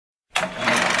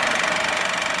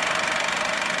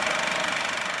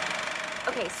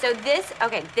Okay, so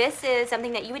this is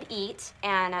something that you would eat,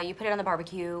 and you put it on the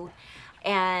barbecue,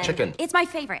 and... Chicken. It's my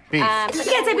favorite. Beef. You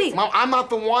can't say beef. Mom, I'm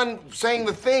not the one saying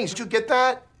the things. Did you get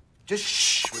that? Just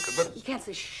shh. You can't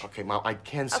say shh. Okay, Mom, I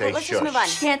can say Okay, let's shush. just move on.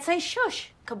 You can't say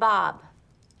shush. Kebab.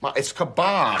 Mom, it's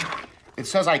kebab. It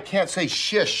says I can't say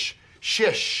shish,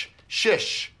 shish,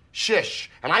 shish,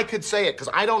 shish. And I could say it because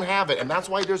I don't have it, and that's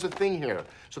why there's a thing here,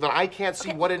 so that I can't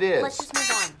see what it is.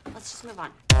 Let's just move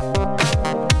on.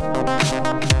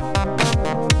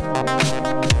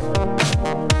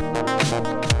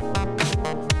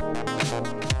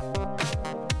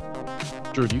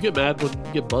 Drew, do you get mad when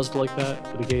you get buzzed like that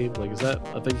in a game? Like, is that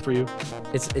a thing for you?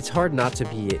 It's hard not to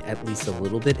be at least a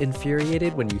little bit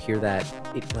infuriated when you hear that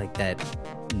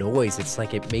that noise. It's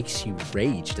like it makes you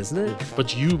rage, doesn't it?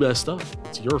 But you messed up.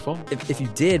 It's your fault. If you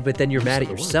did, but then you're mad at said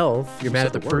the word. yourself. You're mad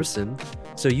at the said the word. person.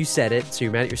 So you said it, so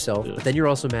you're mad at yourself, Yeah. but then you're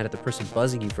also mad at the person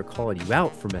buzzing you for calling you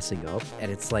out for messing up.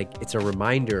 And it's like, it's a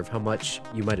reminder of how much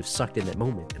you might have sucked in that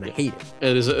moment. And I hate it.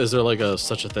 And is there like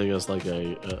such a thing as like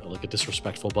a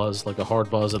disrespectful buzz, like a hard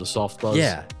buzz and a soft buzz?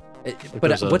 Yeah. But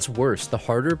there's what's worse, the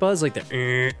harder buzz, like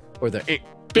the or the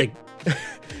like.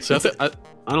 So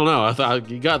I don't know. I thought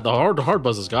you got the hard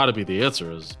buzz has got to be the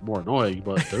answer. Is more annoying,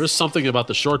 but there is something about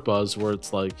the short buzz where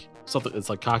it's like something. It's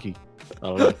like cocky. I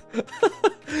don't know.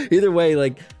 Either way,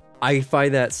 like I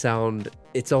find that sound,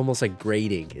 it's almost like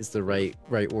grating is the right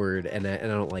word, and I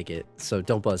don't like it. So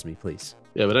don't buzz me, please.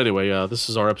 Yeah, but anyway, this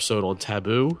is our episode on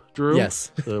taboo, Drew.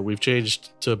 Yes. We've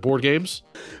changed to board games.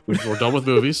 We're done with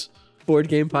movies. Board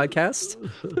game podcast.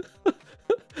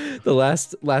 The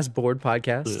last board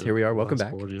podcast. Yeah, Here we are. Welcome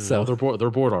back. Board, yeah. So they're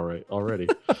bored already.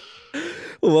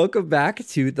 welcome back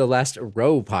to the Last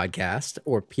Row podcast,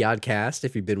 or Piodcast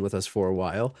if you've been with us for a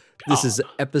while. This is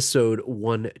episode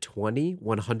 120.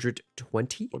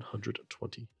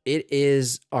 120. It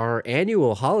is our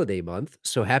annual holiday month,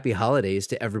 so happy holidays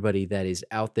to everybody that is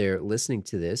out there listening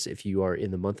to this. If you are in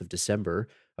the month of December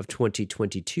of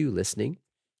 2022 listening,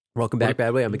 welcome back,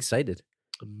 Badway. I'm excited.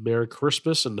 Merry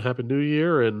Christmas and Happy New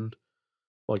Year, and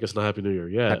well, I guess not Happy New Year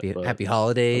yet. Happy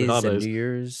holidays and holidays. New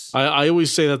Year's. I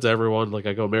always say that to everyone. Like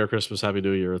I go Merry Christmas, Happy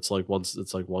New Year. It's like one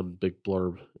big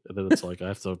blurb, and then it's like I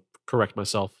have to correct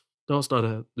myself. No, it's not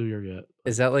a New Year yet.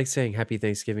 Is that like saying Happy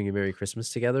Thanksgiving and Merry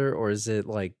Christmas together, or is it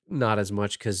like not as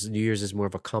much because New Year's is more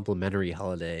of a complimentary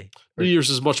holiday? New Year's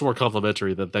is much more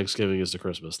complimentary than Thanksgiving is to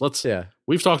Christmas.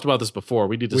 We've talked about this before.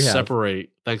 We need to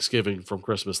separate Thanksgiving from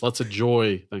Christmas. Let's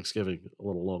enjoy Thanksgiving a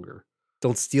little longer.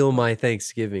 Don't steal my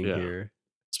Thanksgiving here.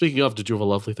 Speaking of, did you have a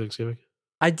lovely Thanksgiving?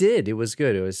 I did. It was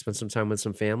good. It was spent some time with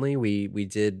some family. We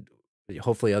did.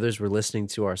 Hopefully others were listening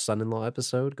to our son-in-law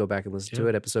episode. Go back and listen to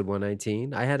it, episode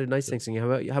 119. I had a nice Thanksgiving. How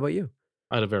about you?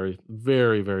 I had a very,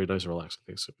 very, very nice, relaxing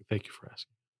Thanksgiving. Thank you for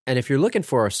asking. And if you're looking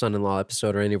for our son-in-law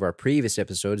episode or any of our previous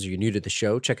episodes, or you're new to the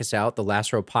show, check us out,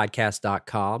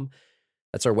 thelastrowpodcast.com.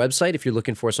 That's our website. If you're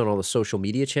looking for us on all the social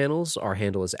media channels, our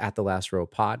handle is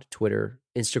 @thelastRowPod, Twitter,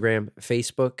 Instagram,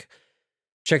 Facebook.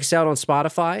 Check us out on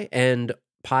Spotify and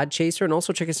Podchaser, and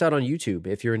also check us out on YouTube.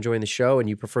 If you're enjoying the show and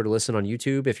you prefer to listen on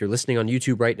YouTube, if you're listening on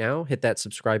YouTube right now, hit that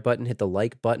subscribe button, hit the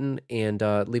like button, and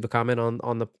leave a comment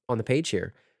on the page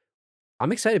here.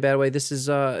 I'm excited, Badway. This is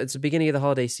it's the beginning of the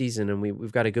holiday season, and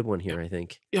we've got a good one here, I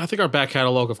think. Yeah, I think our back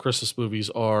catalog of Christmas movies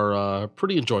are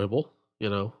pretty enjoyable. You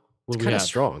know, it's kind of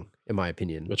strong, in my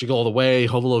opinion. But you go all the way,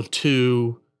 Home Alone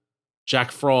 2,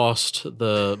 Jack Frost,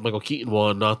 the Michael Keaton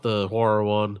one, not the horror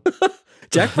one.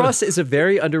 Jack Frost is a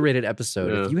very underrated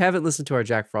episode. Yeah. If you haven't listened to our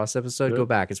Jack Frost episode, go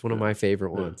back. It's one of my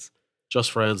favorite ones.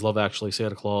 Just Friends, Love Actually,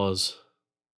 Santa Claus.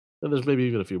 And there's maybe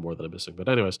even a few more that I'm missing. But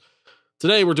anyways,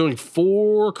 today we're doing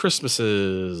 4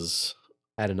 Christmases.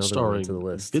 Add another one to the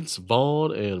list. Vince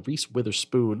Vaughn and Reese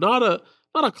Witherspoon. Not a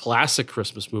classic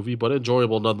Christmas movie, but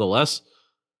enjoyable nonetheless.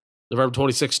 November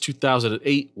 26,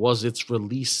 2008 was its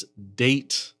release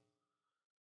date.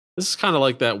 This is kind of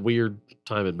like that weird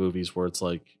time in movies where it's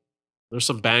like, there's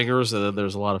some bangers and then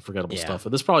there's a lot of forgettable stuff.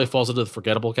 And this probably falls into the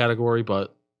forgettable category,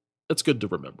 but it's good to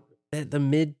remember. The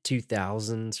mid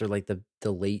 2000s or like the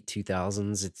late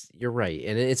 2000s, you're right.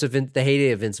 And it's the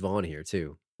heyday of Vince Vaughn here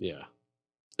too. Yeah.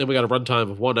 And we got a runtime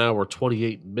of 1 hour,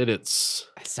 28 minutes.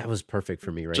 That was perfect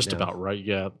for me just about right.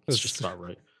 Yeah. It's just about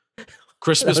right.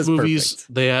 Christmas movies,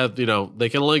 perfect. They have, they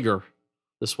can linger.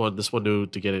 This one knew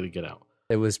to get in and get out.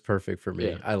 It was perfect for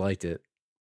me. Yeah. I liked it.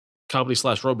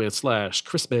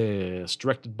 Comedy/romance/Christmas,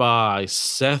 directed by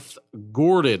Seth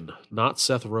Gordon, not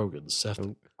Seth Rogen. Seth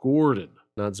Gordon,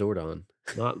 not Zordon,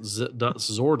 not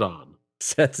Zordon.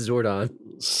 Seth Zordon.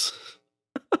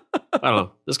 I don't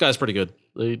know. This guy's pretty good.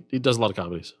 He does a lot of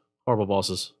comedies. Horrible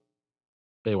Bosses,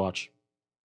 Baywatch,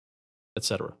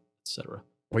 etc., etc.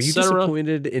 Were you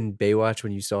disappointed in Baywatch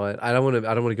when you saw it? I don't want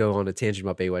to go on a tangent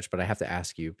about Baywatch, but I have to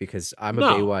ask you because I'm a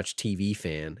Baywatch TV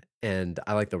fan and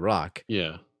I like The Rock.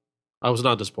 Yeah. I was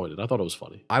not disappointed. I thought it was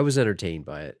funny. I was entertained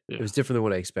by it. Yeah. It was different than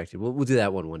what I expected. We'll do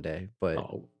that one day, but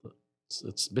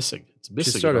it's missing. It's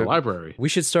missing in a the library. We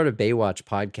should start a Baywatch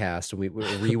podcast and we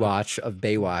rewatch of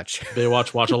Baywatch.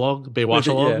 Baywatch watch along. Baywatch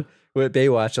along. Yeah, with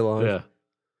Baywatch along. Yeah.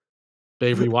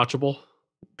 Bay rewatchable.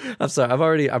 I'm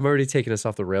sorry. I'm already taking us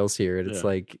off the rails here, and it's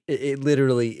like it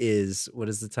literally is. What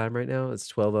is the time right now?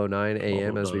 It's 12:09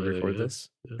 a.m. as we record this.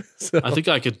 Yeah. So, I think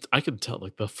I could tell.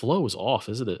 Like the flow is off,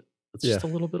 isn't it? It's just a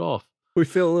little bit off. We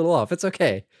feel a little off. It's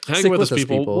okay. Hang with us,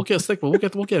 people. We'll get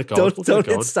it going. Don't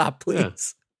hit stop,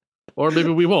 please. Yeah. Or maybe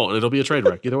we won't. It'll be a train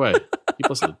wreck. Either way, keep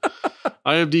listening.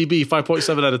 IMDb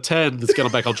 5.7 out of 10. Let's get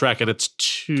on back on track, and it's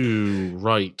too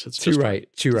right. It's too just right.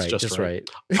 Too right. Just right.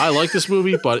 I like this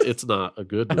movie, but it's not a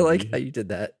good movie. I like how you did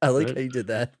that.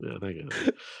 Yeah, thank you.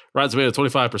 Rotten Tomatoes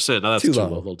 25%. Now that's too low.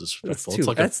 A little disrespectful. It's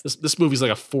like this movie's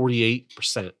like a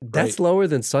 48%. Right? That's lower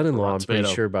than Son-in-Law, I'm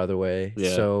pretty sure, by the way.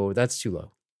 Yeah. So that's too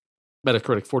low.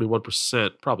 Metacritic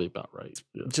 41%, probably about right.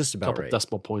 Yeah. Just about right.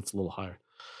 Decimal points a little higher.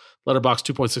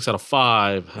 Letterboxd 2.6 out of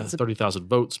 5. Has 30,000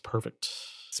 votes. Perfect.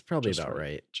 It's probably about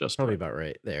right. Just probably about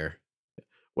right there.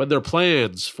 When their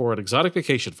plans for an exotic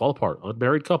vacation fall apart,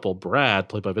 unmarried couple Brad,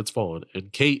 played by Vince Vaughn,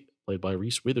 and Kate, played by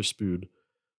Reese Witherspoon,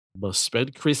 must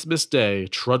spend Christmas Day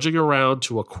trudging around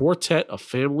to a quartet of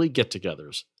family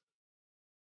get-togethers.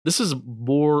 This is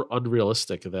more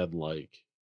unrealistic than like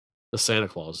the Santa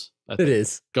Claus. It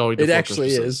is. Going to it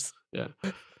actually is. Yeah.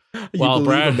 While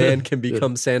a man can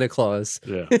become Santa Claus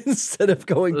instead of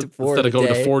going to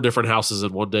four different houses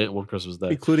in one day, one Christmas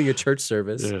day, including a church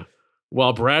service. Yeah.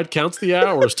 While Brad counts the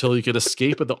hours till he can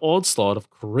escape at the onslaught of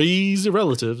crazy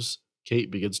relatives,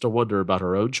 Kate begins to wonder about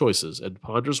her own choices and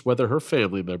ponders whether her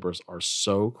family members are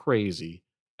so crazy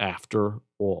after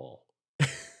all.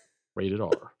 Rated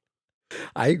R.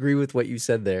 I agree with what you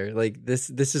said there. Like this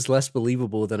is less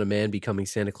believable than a man becoming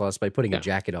Santa Claus by putting a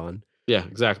jacket on. Yeah,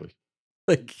 exactly.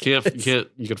 Like you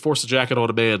can force a jacket on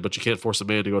a man, but you can't force a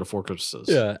man to go to 4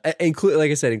 Christmases. Yeah,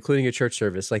 like I said, including a church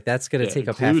service. Like that's going to take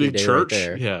up half your day church, right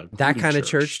there. Yeah, that kind of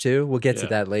church too. We'll get to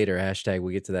that later. Hashtag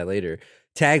we'll get to that later.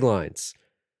 Taglines: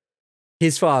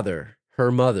 his father,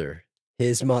 her mother,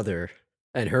 his mother,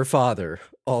 and her father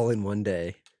all in one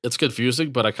day. It's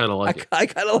confusing, but I kind of like it. I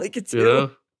kind of like it too. You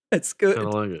know? It's good. I kind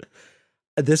of like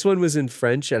it. This one was in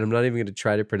French, and I'm not even going to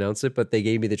try to pronounce it, but they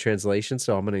gave me the translation,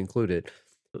 so I'm going to include it.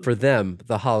 For them,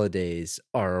 the holidays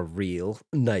are a real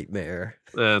nightmare.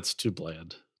 That's too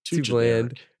bland. Too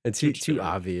bland and too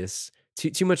obvious.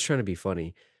 Too much trying to be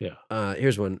funny. Yeah.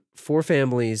 Here's one. 4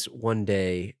 families, 1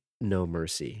 day, no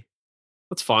mercy.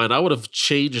 That's fine. I would have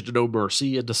changed no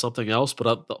mercy into something else,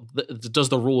 but it does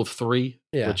the rule of 3,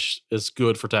 which is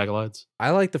good for taglines. I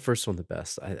like the first one the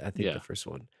best. I think the first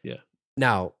one. Yeah.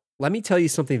 Now, let me tell you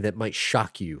something that might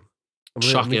shock you. I'm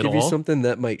going to give you something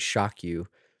that might shock you.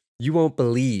 You won't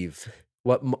believe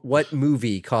what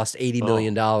movie cost $80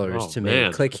 million to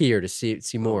make. Click here to see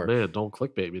more. Oh, man, don't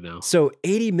clickbait me now. So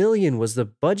 $80 million was the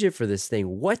budget for this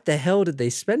thing. What the hell did they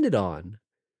spend it on?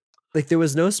 Like there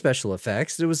was no special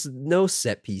effects. There was no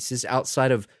set pieces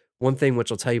outside of one thing, which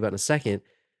I'll tell you about in a second.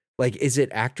 Like, is it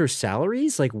actor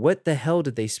salaries? Like, what the hell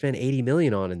did they spend $80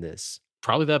 million on in this?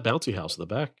 Probably that bouncy house in the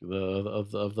back of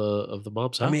the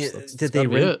mom's house. I mean,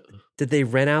 did they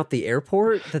rent out the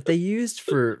airport that they used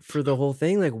for the whole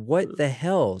thing? Like, what the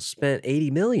hell spent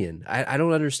 $80 million? I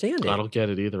don't understand it. I don't get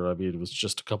it either. I mean, it was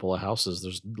just a couple of houses.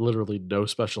 There's literally no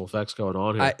special effects going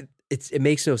on here. It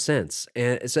makes no sense.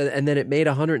 And then it made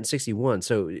 161.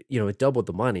 So it doubled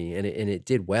the money and it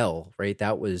did well, right?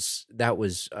 That was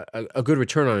a good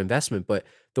return on investment. But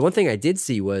the one thing I did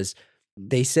see was,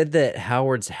 they said that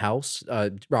Howard's house,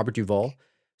 Robert Duvall,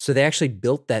 so they actually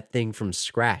built that thing from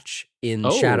scratch in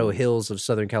Shadow Hills of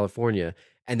Southern California.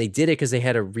 And they did it because they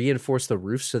had to reinforce the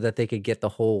roof so that they could get the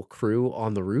whole crew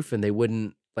on the roof and they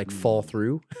wouldn't fall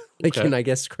through in, I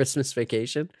guess, Christmas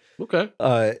Vacation. Okay.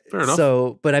 Fair enough.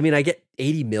 So, but I mean, I get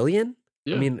 $80 million.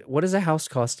 Yeah. I mean, what does a house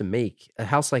cost to make? A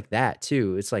house like that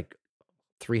too. It's like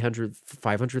 300,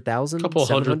 500,000, a couple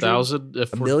 100,000,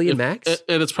 $1 million max.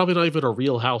 And it's probably not even a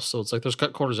real house. So it's like there's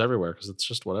cut corners everywhere because it's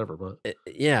just whatever. But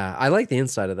yeah, I like the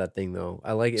inside of that thing though.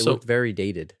 I like it. Looked very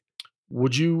dated.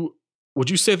 Would you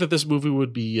say that this movie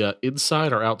would be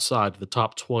inside or outside the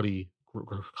top 20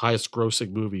 highest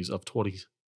grossing movies of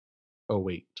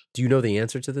 2008? Do you know the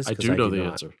answer to this? I do know the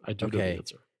answer. I do know the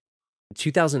answer.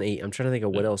 2008. I'm trying to think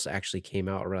of what else actually came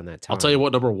out around that time. I'll tell you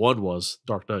what number 1 was.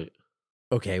 Dark Knight.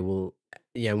 Okay, well,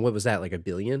 yeah, and what was that, like $1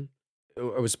 billion?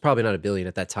 it was probably not $1 billion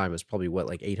at that time. It was probably what,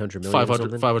 like 800 million?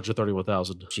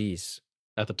 531,000 Jeez.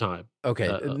 at the time. Okay,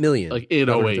 a million. Like in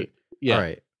 08. Yeah. All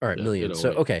right, Yeah, million. in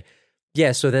So 08. okay,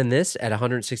 yeah. So then this at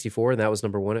 164, and that was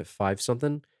number one at 5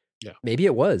 something. Yeah. Maybe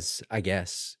it was. I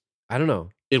guess I don't know.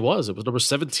 It was number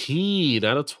 17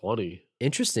 out of 20.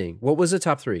 Interesting. What was the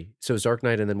top 3? So it was Dark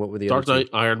Knight, and then what were the Dark other Knight,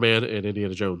 Iron Man, and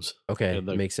Indiana Jones. 2? Okay, And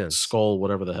the makes sense. Skull,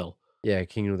 whatever the hell. Yeah,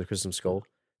 Kingdom of the Crystal Skull.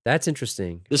 That's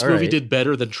interesting. This All movie right. did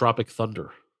better than Tropic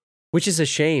Thunder. Which is a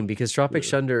shame because Tropic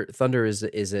Yeah. Thunder is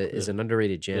an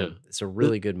underrated gem. Yeah. It's a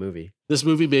really good movie. This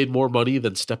movie made more money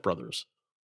than Step Brothers.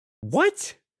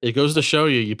 What? It goes to show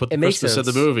you put the It makes Christmas in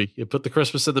the sense. movie. You put the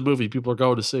Christmas in the movie, people are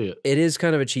going to see it. It is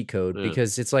kind of a cheat code Yeah.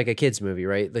 because it's like a kids movie,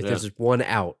 right? Like Yeah. there's one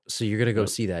out, so you're gonna go Yeah.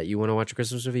 see that. You want to watch a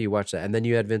Christmas movie, you watch that, and then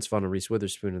you had Vince Vaughn and Reese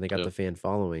Witherspoon, and they got Yep. the fan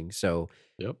following. So,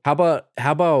 Yep. how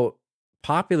about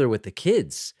popular with the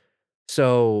kids?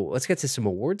 So let's get to some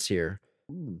awards here.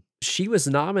 She was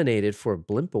nominated for a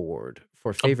Blimp Award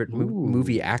for favorite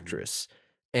movie ooh. actress,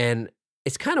 and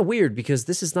it's kind of weird because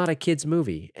this is not a kids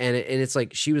movie, and it's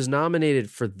like she was nominated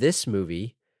for this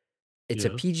movie. It's a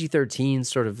Yeah. PG-13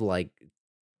 sort of like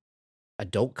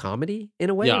adult comedy in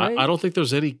a way, Yeah, right? I don't think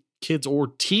there's any kids or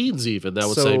teens even that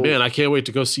would say, So- man, I can't wait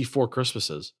to go see 4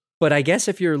 Christmases. But I guess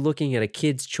if you're looking at a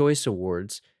Kids' Choice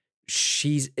Awards,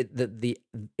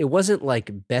 it wasn't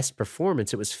like best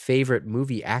performance, it was favorite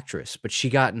movie actress, but she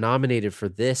got nominated for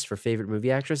this for favorite movie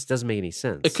actress. It doesn't make any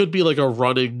sense. It could be like a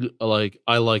running, like,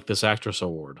 I like this actress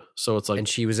award. So it's like, and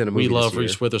she was in a movie we love this year.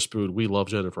 Reese Witherspoon, we love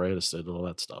Jennifer Aniston, and all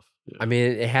that stuff. Yeah. I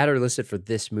mean, it had her listed for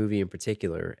this movie in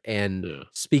particular. And Yeah.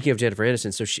 speaking of Jennifer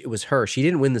Aniston, so it was her. She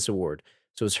didn't win this award.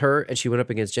 So it was her, and she went up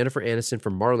against Jennifer Aniston for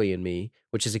Marley and Me,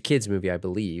 which is a kids movie, I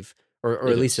believe, or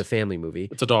It at least is. a family movie.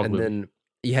 It's a dog And movie. then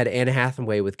you had Anne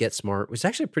Hathaway with Get Smart, which is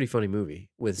actually a pretty funny movie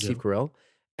with Steve Yeah. Carell.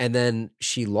 And then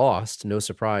she lost, no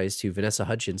surprise, to Vanessa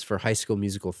Hudgens for High School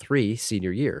Musical 3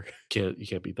 senior year. You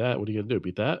can't beat that. What are you going to do?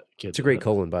 Beat that? Can't It's a do great that.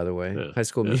 colon, by the way. Yeah, High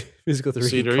School yeah. Musical 3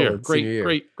 Senior colon, year. Great, senior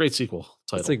year. great sequel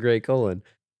title. It's a great colon.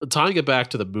 Tying it back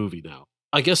to the movie now.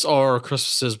 I guess our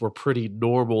Christmases were pretty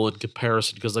normal in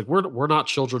comparison because like we're not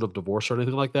children of divorce or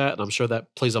anything like that, and I'm sure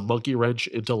that plays a monkey wrench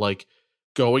into like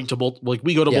going to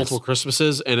we go to Yes. multiple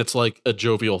Christmases and it's like a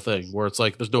jovial thing where it's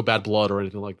like there's no bad blood or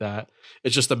anything like that.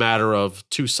 It's just a matter of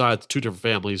two different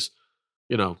families,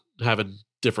 having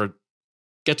different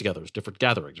get-togethers, different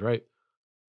gatherings, right?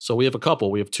 So we have a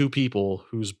couple. We have 2 people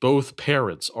whose both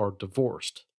parents are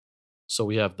divorced. So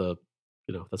we have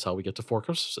that's how we get to 4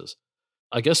 Christmases.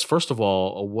 I guess first of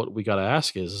all, what we got to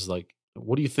ask is like,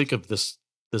 what do you think of this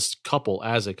couple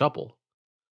as a couple?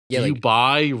 Yeah, do you like-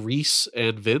 buy Reese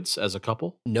and Vince as a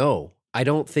couple? No, I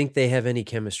don't think they have any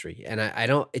chemistry. And I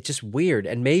don't, it's just weird.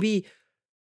 And maybe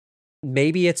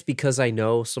it's because I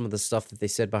know some of the stuff that they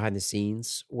said behind the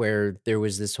scenes where there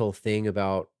was this whole thing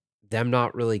about them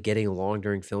not really getting along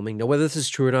during filming. Now, whether this is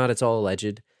true or not, it's all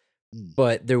alleged.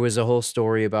 But there was a whole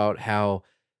story about how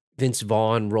Vince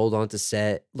Vaughn rolled onto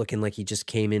set looking like he just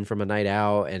came in from a night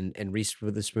out, and Reese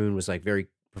Witherspoon was like very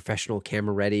professional,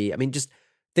 camera ready. I mean, just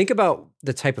think about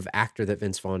the type of actor that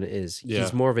Vince Vaughn is. Yeah.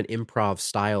 He's more of an improv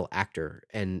style actor,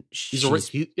 and He's a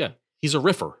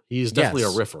riffer. He's definitely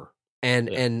Yes. a riffer. and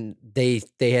Yeah. and they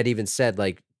had even said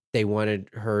like she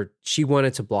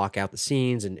wanted to block out the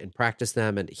scenes and practice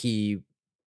them, and he,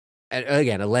 and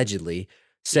again, allegedly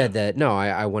said that no,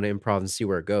 I want to improv and see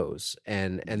where it goes.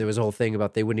 And there was a whole thing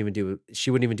about she wouldn't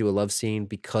even do a love scene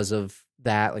because of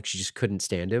that. Like she just couldn't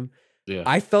stand him. Yeah.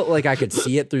 I felt like I could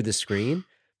see it through the screen.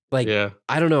 Like, yeah.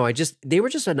 I don't know. They were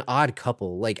just an odd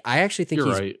couple. Like, I actually think You're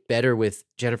he's right. better with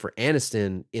Jennifer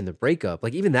Aniston in the breakup.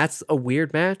 Like, even that's a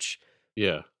weird match.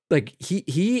 Yeah. Like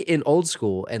he in Old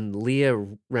School and Leah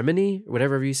Remini,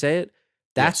 whatever you say it,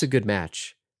 that's Yes. a good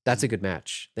match. That's a good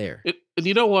match there. And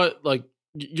you know what? Like,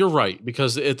 you're right,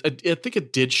 because I think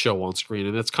it did show on screen,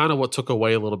 and it's kind of what took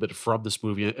away a little bit from this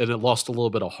movie, and it lost a little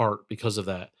bit of heart because of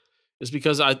that. Is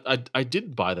because I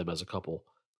didn't buy them as a couple.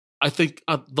 I think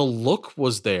the look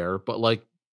was there, but like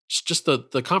just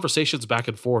the conversations back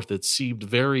and forth, it seemed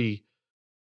very,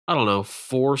 I don't know,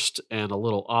 forced and a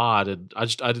little odd, and I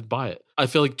didn't buy it. I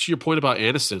feel like, to your point about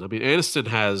Aniston, I mean, Aniston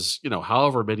has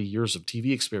however many years of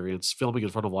TV experience filming in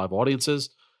front of live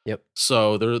audiences. Yep.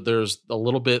 So there's a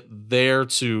little bit there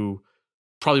to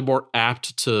probably more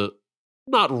apt to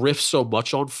not riff so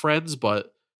much on Friends,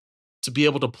 but to be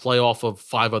able to play off of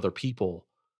 5 other people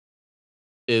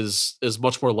is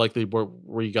much more likely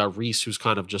where you got Reese, who's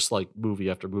kind of just like movie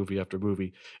after movie after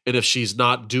movie. And if she's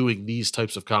not doing these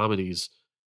types of comedies,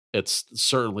 it's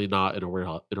certainly not in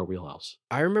a wheelhouse.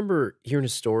 I remember hearing a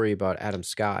story about Adam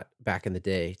Scott back in the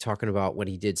day talking about when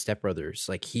he did Step Brothers.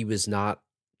 Like he was not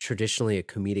traditionally a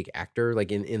comedic actor,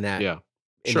 like in that Yeah.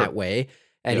 in Sure. that way.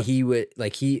 And Yeah. he would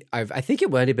like I think it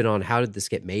might have been on How Did This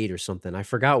Get Made or something. I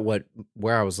forgot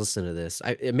where I was listening to this.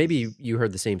 Maybe you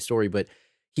heard the same story, but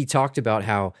he talked about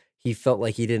how he felt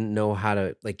like he didn't know how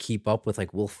to like keep up with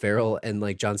like Will Ferrell and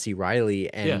like John C.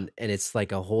 Reilly, and it's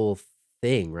like a whole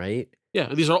thing, right? Yeah,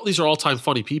 and these are all time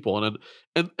funny people,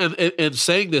 and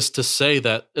saying this to say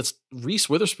that it's Reese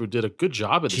Witherspoon did a good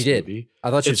job in this She did. movie.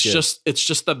 I thought she was good. It's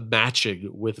just the matching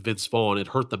with Vince Vaughn. It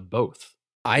hurt them both.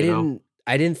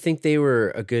 I didn't think they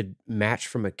were a good match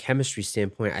from a chemistry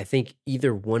standpoint. I think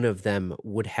either one of them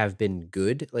would have been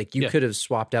good. Like you could have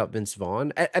swapped out Vince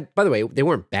Vaughn. By the way, they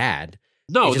weren't bad.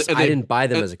 No, I didn't buy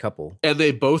them as a couple. And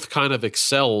they both kind of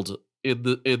excelled in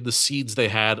the scenes they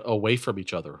had away from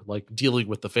each other, like dealing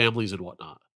with the families and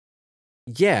whatnot.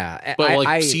 Yeah,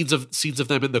 but scenes of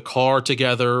them in the car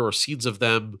together, or scenes of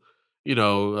them,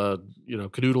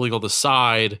 canoodling on the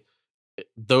side.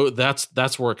 Though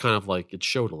that's where it kind of like it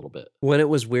showed a little bit. When it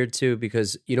was weird too,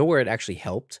 because you know where it actually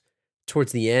helped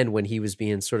towards the end when he was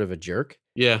being sort of a jerk.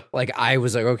 Yeah, like I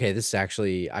was like, okay, this is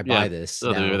actually I buy this.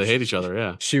 No, they hate each other.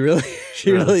 Yeah, she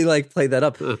really like played that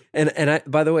up. And I,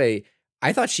 by the way,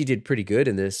 I thought she did pretty good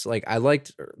in this. Like I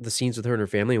liked the scenes with her and her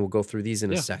family, and we'll go through these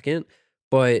in a second.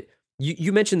 But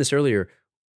you mentioned this earlier.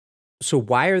 So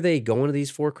why are they going to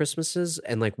these 4 Christmases?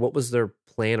 And like, what was their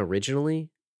plan originally?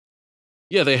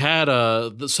 Yeah, they had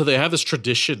so they have this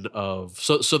tradition of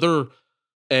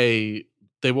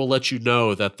they will let you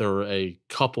know that they're a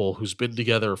couple who's been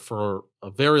together for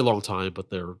a very long time, but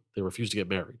they refuse to get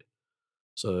married.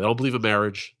 So they don't believe in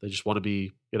marriage. They just want to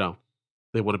be,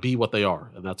 they want to be what they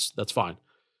are, and that's fine.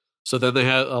 So then they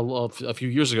had a few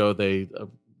years ago, they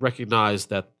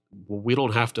recognized that we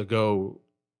don't have to go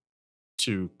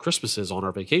to Christmases on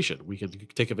our vacation. We can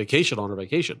take a vacation on our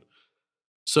vacation.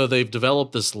 So they've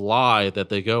developed this lie that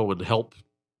they go and help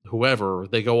whoever.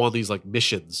 They go on these like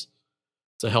missions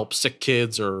to help sick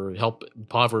kids or help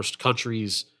impoverished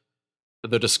countries.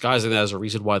 And they're disguising that as a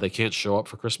reason why they can't show up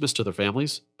for Christmas to their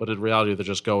families. But in reality, they're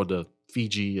just going to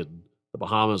Fiji and the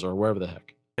Bahamas or wherever the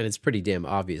heck. And it's pretty damn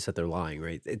obvious that they're lying,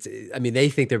 right? I mean, they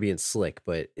think they're being slick,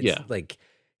 but it's like,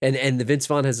 and the Vince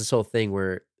Vaughn has this whole thing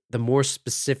where the more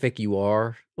specific you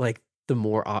are, like, the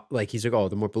more like he's like, oh,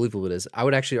 the more believable it is. I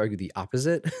would actually argue the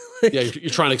opposite. Yeah, you're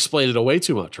trying to explain it away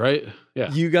too much, right?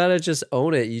 Yeah, you gotta just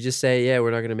own it. You just say, yeah,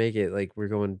 we're not gonna make it. Like, we're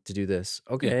going to do this.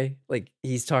 Okay, like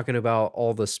he's talking about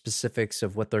all the specifics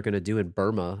of what they're gonna do in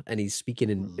Burma, and he's speaking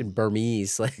in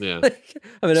Burmese. Like, I mean,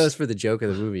 that was for the joke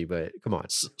of the movie, but come on.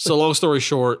 So long story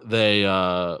short,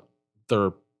 their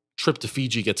trip to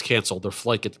Fiji gets canceled. Their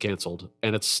flight gets canceled,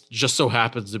 and it's just so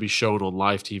happens to be shown on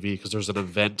live TV because there's an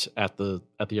event at the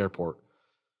airport.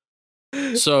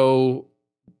 So,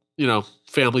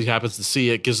 family happens to see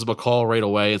it, gives them a call right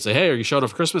away and say, "Hey, are you showing up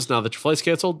for Christmas now that your flight's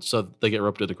canceled?" So they get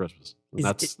roped into Christmas. And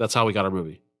that's how we got our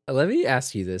movie. Let me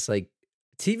ask you this: like,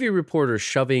 TV reporters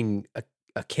shoving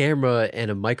a camera and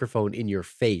a microphone in your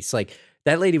face, like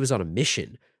that lady was on a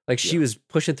mission. Like she was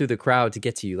pushing through the crowd to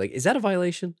get to you. Like, is that a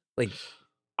violation? Like,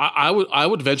 I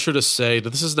would venture to say that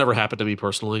this has never happened to me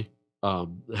personally.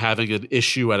 Having an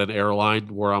issue at an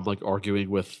airline where I'm like arguing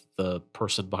with the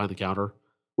person behind the counter,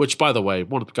 which, by the way,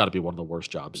 got to be one of the worst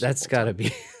jobs. That's got to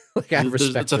be. Like, I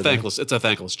respect. It's a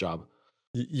thankless job.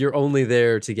 You're only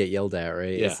there to get yelled at,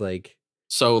 right? Yeah. It's like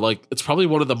it's probably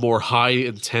one of the more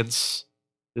high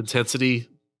intensity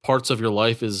parts of your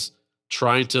life is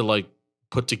trying to like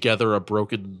put together a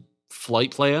broken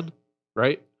flight plan,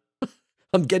 right?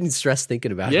 I'm getting stressed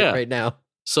thinking about it right now.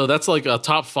 So that's like a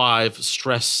top 5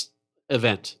 stress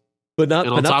event. But not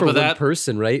for one that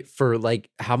person, right? For like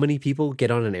how many people get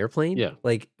on an airplane? Yeah.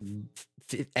 Like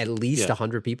at least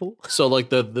 100 people. So like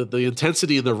the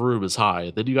intensity in the room is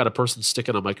high. Then you got a person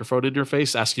sticking a microphone in your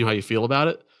face asking you how you feel about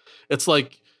it. It's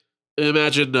like,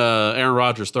 imagine Aaron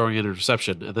Rodgers throwing an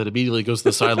interception and then immediately goes to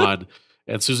the sideline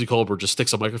and Susie Colbert just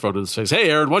sticks a microphone in his face. Hey,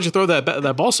 Aaron, why'd you throw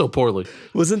that ball so poorly?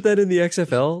 Wasn't that in the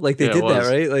XFL? Like they did that,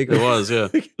 right? Like it was, yeah.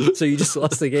 So you just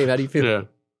lost the game. How do you feel?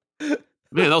 Yeah.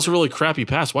 Man, that was a really crappy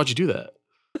pass. Why'd you do that?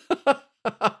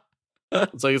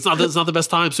 It's like it's not the best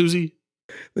time, Susie.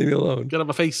 Leave me alone. Get out of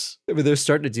my face. I mean, they're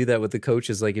starting to do that with the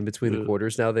coaches, like in between the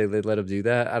quarters. Now they let them do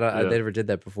that. I never did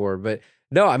that before, but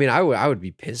no, I mean, I would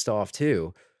be pissed off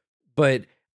too. But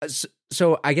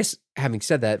so I guess having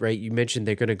said that, right? You mentioned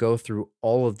they're going to go through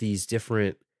all of these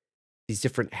different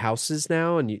houses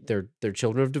now, and they're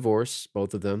children of divorce,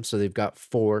 both of them. So they've got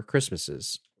 4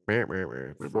 Christmases, 4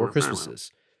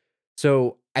 Christmases.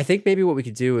 So I think maybe what we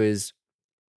could do is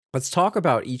let's talk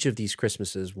about each of these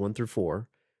Christmases, 1 through 4,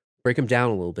 break them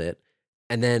down a little bit.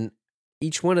 And then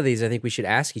each one of these, I think we should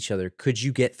ask each other, could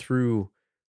you get through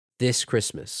this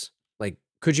Christmas? Like,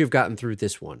 could you have gotten through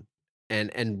this one?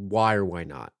 And why or why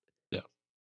not? Yeah.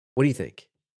 What do you think?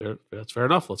 That's fair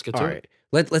enough. Let's get to it.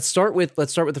 Let's start with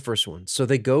the first one. So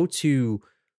they go to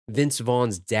Vince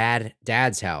Vaughn's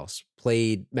dad's house,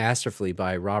 played masterfully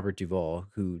by Robert Duvall,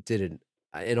 who did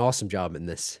an awesome job in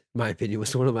this. In my opinion,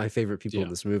 was one of my favorite people in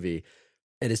this movie.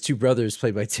 And his two brothers,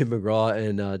 played by Tim McGraw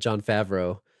and John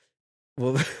Favreau.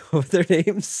 What were their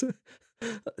names?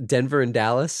 Denver and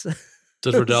Dallas.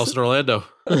 Denver, Dallas, and Orlando.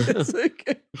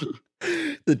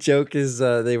 The joke is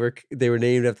they were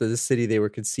named after the city they were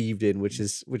conceived in, which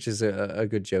is a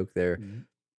good joke there. Mm-hmm.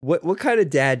 What kind of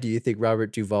dad do you think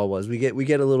Robert Duvall was? We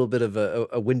get a little bit of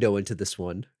a window into this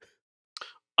one.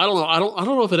 I don't know. I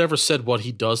don't know if it ever said what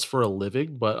he does for a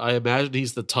living, but I imagine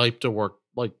he's the type to work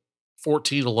like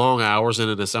 14 long hours in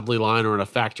an assembly line or in a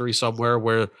factory somewhere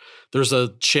where there's a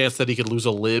chance that he could lose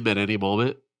a limb at any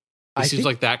moment. He seems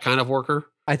like that kind of worker.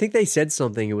 I think they said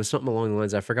something. It was something along the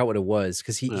lines. I forgot what it was,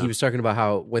 because he was talking about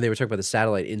how when they were talking about the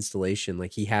satellite installation,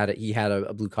 like he had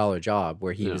a blue collar job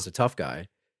where he was a tough guy.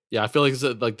 Yeah, I feel like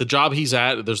like the job he's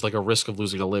at, there's like a risk of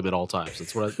losing a limb at all times.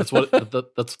 That's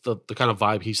the kind of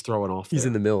vibe he's throwing off. He's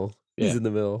in the mill. Yeah. He's in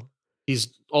the mill.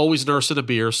 He's always nursing a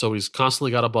beer, so he's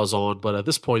constantly got a buzz on. But at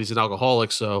this point, he's an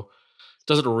alcoholic, so it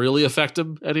doesn't really affect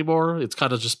him anymore. It's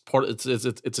kind of just part. It's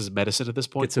his medicine at this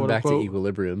point. Gets him back to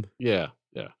equilibrium. Yeah.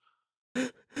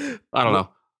 I don't know.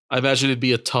 I imagine it'd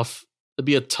be a tough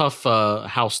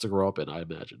house to grow up in. I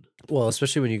imagine. Well,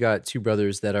 especially when you got two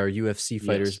brothers that are UFC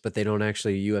fighters, but they don't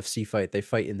actually UFC fight. They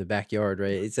fight in the backyard,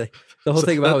 right? It's the whole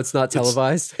thing about how it's not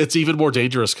televised. It's even more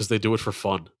dangerous because they do it for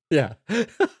fun. Yeah.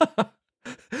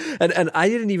 and I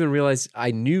didn't even realize.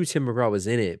 I knew Tim McGraw was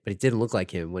in it, but it didn't look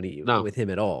like him with him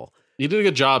at all. He did a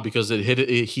good job because he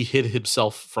hid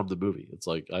himself from the movie. It's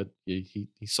like he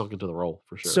sunk into the role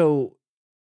for sure. So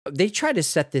they tried to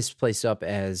set this place up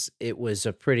as it was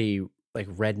a pretty like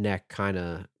redneck kind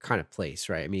of place,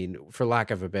 right? I mean, for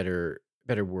lack of a better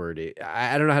word,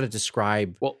 I don't know how to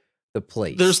describe the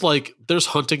place. There's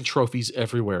hunting trophies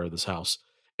everywhere in this house,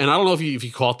 and I don't know if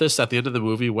you caught this at the end of the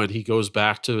movie when he goes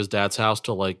back to his dad's house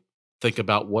to like think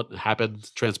about what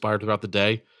transpired throughout the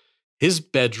day. His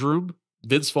bedroom,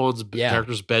 Vince Vaughn's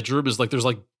character's bedroom, is like there's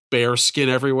like bear skin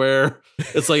everywhere.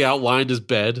 It's like outlined as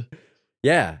bed.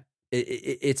 Yeah.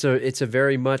 It's a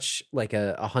very much like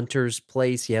a hunter's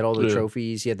place. He had all the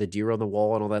trophies. He had the deer on the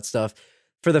wall and all that stuff.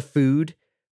 For the food,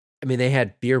 I mean, they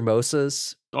had beer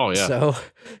mosas. Oh yeah. So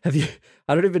have you?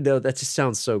 I don't even know. That just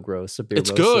sounds so gross. A beer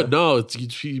it's mosa. Good. No,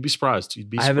 you'd be surprised.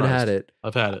 I haven't had it.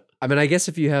 I've had it. I mean, I guess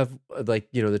if you have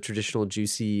like the traditional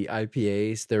juicy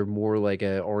IPAs, they're more like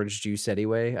a orange juice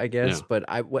anyway. I guess. Yeah. But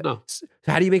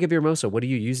how do you make a beer mosa? What are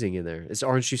you using in there? It's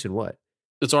orange juice and what?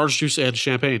 It's orange juice and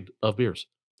champagne of beers.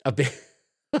 A bit.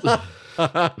 It's a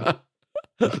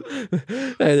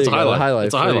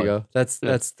highlight. There you go. That's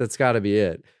got to be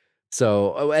it.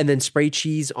 So, and then spray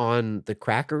cheese on the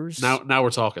crackers. Now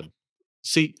we're talking.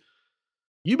 See,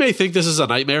 you may think this is a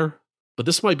nightmare, but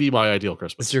this might be my ideal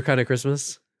Christmas. It's your kind of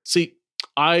Christmas. See,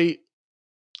 I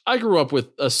grew up with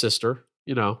a sister.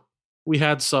 We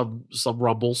had some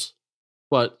rumbles,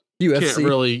 but you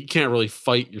can't really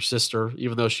fight your sister,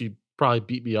 even though she probably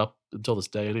beat me up until this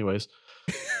day, anyways.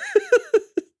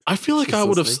 I feel like I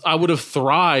would have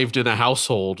thrived in a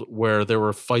household where there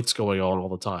were fights going on all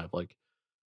the time. Like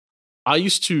I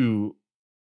used to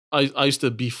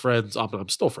be friends. I'm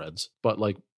still friends, but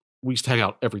like we used to hang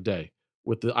out every day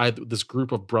with this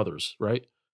group of brothers, right?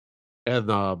 And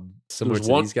similar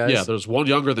to these guys. Yeah, there's one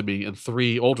younger than me and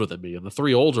three older than me, and the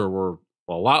three older were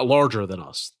a lot larger than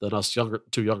us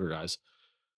two younger guys,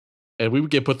 and we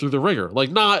would get put through the ringer,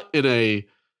 like not in a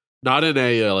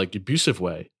like abusive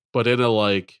way, but in a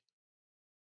like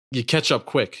you catch up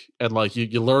quick and like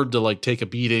you learn to like take a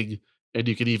beating and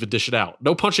you can even dish it out.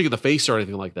 No punching in the face or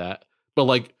anything like that, but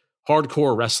like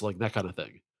hardcore wrestling, that kind of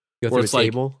thing. Go through a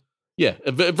table? Yeah,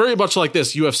 very much like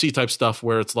this UFC type stuff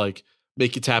where it's like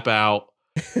make you tap out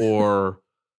or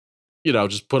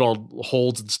just put on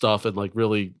holds and stuff and like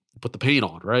really put the pain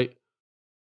on, right?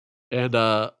 And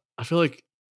I feel like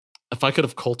if I could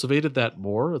have cultivated that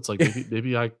more, it's like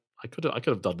maybe I could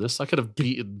have done this. I could have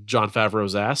beaten John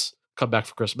Favreau's ass, come back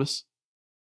for Christmas.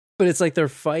 But it's like they're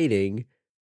fighting.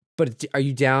 But are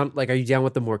you down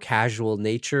with the more casual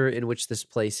nature in which this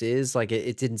place is? Like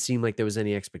it didn't seem like there was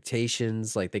any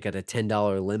expectations. Like they got a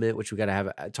 $10 limit, which we got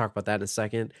to talk about that in a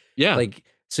second. Yeah. Like,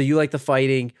 so you like the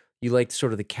fighting, you like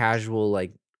sort of the casual,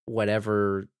 like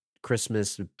whatever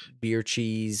Christmas beer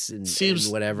cheese and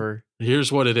whatever.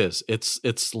 Here's what it is.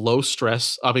 It's low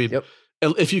stress. I mean,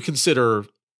 if you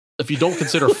don't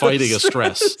consider fighting a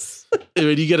stress, I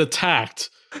mean, you get attacked.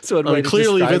 That's one I way mean, to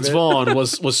clearly describe Vince it. Vaughn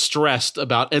was stressed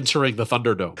about entering the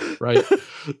Thunderdome, right?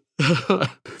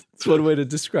 That's one way to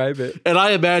describe it. And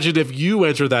I imagine if you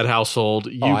entered that household,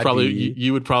 you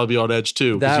would probably be on edge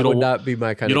too. 'Cause That you would don't, not be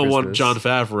my kind you of don't want Christmas.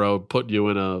 John Favreau putting you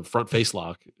in a front face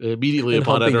lock immediately And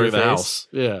upon humping your entering the face. house.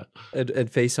 Yeah.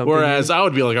 and face humping. Whereas you. I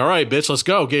would be like, all right, bitch, let's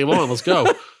go. Game on, let's go.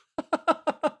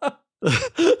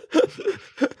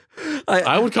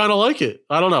 I would kind of like it.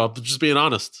 I don't know. I'm just being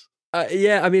honest.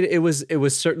 Yeah, I mean, it was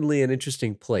certainly an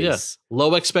interesting place. Yes.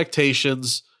 Low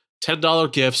expectations,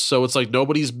 $10 gifts. So it's like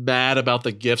nobody's mad about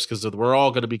the gifts because we're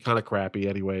all going to be kind of crappy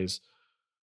anyways.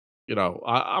 You know,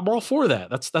 I'm all for that.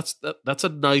 That's a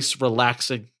nice,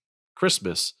 relaxing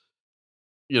Christmas.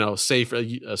 You know, safe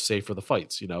for the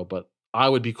fights. You know, but I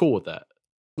would be cool with that.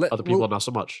 Other people, not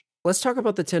so much. Let's talk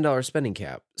about the $10 spending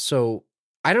cap. So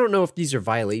I don't know if these are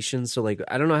violations. So like,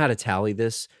 I don't know how to tally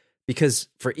this because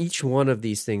for each one of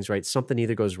these things, right, something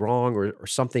either goes wrong or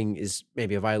something is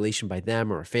maybe a violation by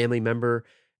them or a family member.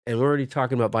 And we're already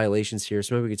talking about violations here,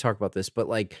 so maybe we could talk about this. But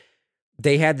like,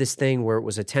 they had this thing where it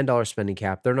was a $10 spending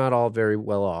cap. They're not all very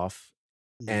well off,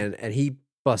 and he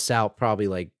busts out probably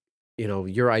like, you know,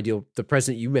 your ideal, the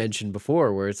present you mentioned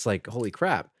before, where it's like, holy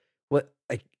crap, what,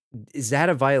 like, is that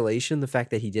a violation? The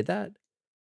fact that he did that?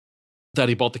 That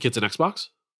he bought the kids an Xbox?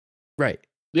 Right.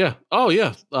 Yeah. Oh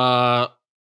yeah.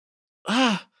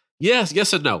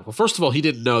 Yes and no. Well, first of all, he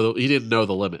didn't know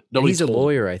the limit. Nobody He's a told him.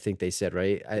 lawyer, I think they said,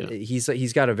 right? Yeah.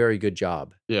 He's got a very good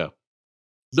job. Yeah.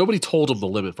 Nobody told him the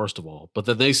limit, first of all. But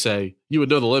then they say, you would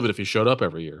know the limit if you showed up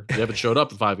every year. You haven't showed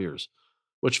up in 5 years.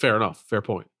 Which, fair enough. Fair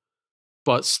point.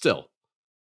 But still.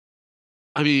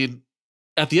 I mean,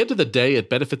 at the end of the day, it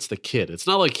benefits the kid. It's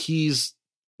not like he's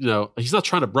not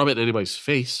trying to rub it in anybody's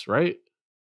face, right?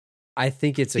 I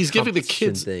think it's he's giving the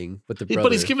kids thing with the brother.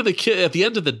 But he's giving the kid, at the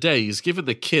end of the day, he's giving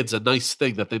the kids a nice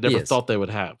thing that they never thought they would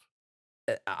have.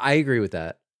 I agree with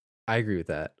that.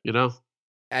 You know?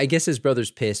 I guess his brother's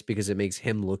pissed because it makes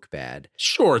him look bad.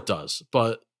 Sure it does,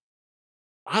 but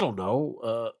I don't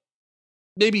know.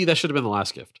 Maybe that should have been the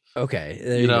last gift. Okay,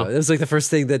 there you go. It was like the first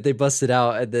thing that they busted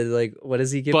out, and then like, what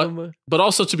does he give him? But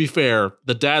also, to be fair,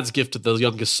 the dad's gift to the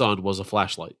youngest son was a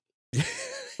flashlight,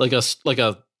 like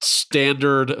a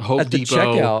standard Home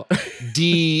Depot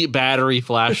D battery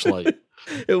flashlight.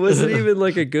 It wasn't even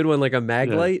like a good one, like a mag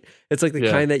light. It's like the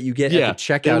kind that you get at the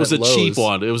checkout. It was at a Lowe's. cheap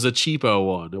one. It was a cheapo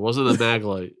one. It wasn't a mag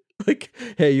light. Like,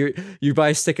 hey, you buy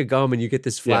a stick of gum and you get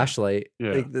this flashlight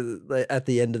Yeah. like at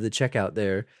the end of the checkout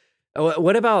there.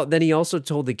 What about then? He also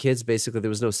told the kids basically there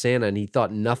was no Santa, and he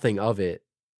thought nothing of it.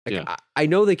 Like, I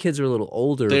know the kids are a little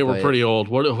older. They were pretty old.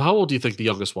 How old do you think the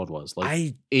youngest one was?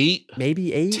 Like 8,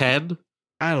 maybe 8, 10.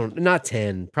 I don't, not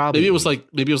 10, probably. Maybe it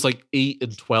was like 8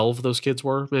 and 12. Those kids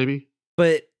were maybe.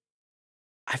 But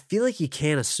I feel like you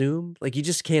can't assume. Like, you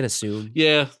just can't assume.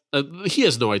 Yeah, he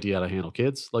has no idea how to handle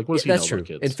kids. Like, what does he know about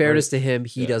kids? In fairness to him,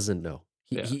 he doesn't know.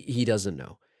 He doesn't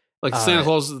know. Like Santa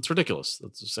Claus, it's ridiculous.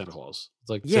 That's Santa Claus. It's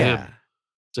like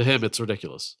to him, it's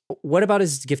ridiculous. What about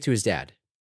his gift to his dad?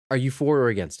 Are you for or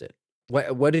against it?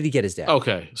 What did he get his dad?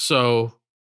 Okay, so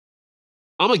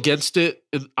I'm against it.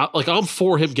 I'm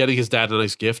for him getting his dad a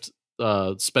nice gift.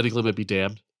 Spending limit be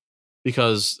damned.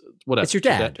 Because whatever, it's your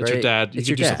dad. It's your dad. You It's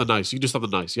can your do dad. something nice. You can do something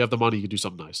nice. You have the money. You can do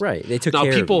something nice. Right. They took now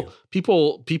care of you.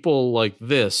 people like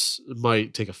this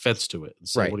might take offense to it and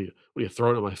say, Right. what are you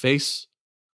throwing at my face?"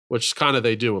 Which kind of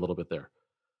they do a little bit there.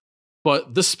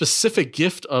 But this specific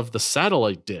gift of the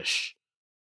satellite dish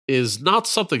is not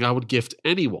something I would gift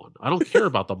anyone. I don't care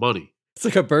about the money. It's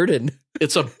like a burden.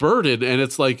 It's a burden, and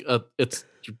it's like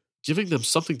you're giving them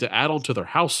something to add on to their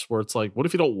house. Where it's like, what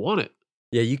if you don't want it?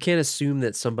 Yeah, you can't assume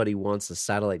that somebody wants a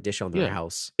satellite dish on their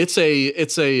house. It's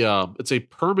a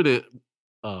permanent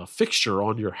fixture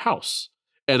on your house,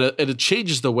 and it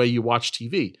changes the way you watch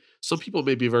TV. Some people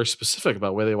may be very specific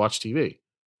about where they watch TV.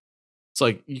 It's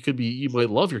like you might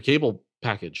love your cable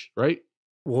package, right?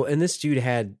 Well, and this dude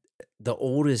had the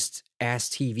oldest ass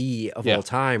TV of all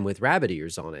time with rabbit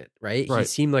ears on it, right? He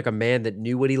seemed like a man that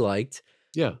knew what he liked.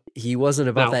 Yeah, he wasn't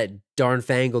about that darn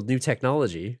fangled new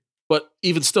technology. But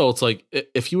even still, it's like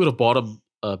if you would have bought him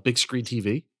a big screen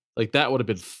TV, like that would have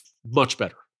been much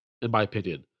better, in my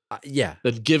opinion.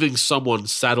 Than giving someone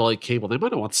satellite cable. They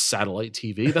might not want satellite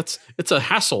TV. It's a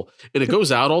hassle, and it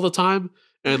goes out all the time.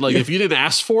 And like if you didn't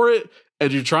ask for it,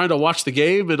 and you're trying to watch the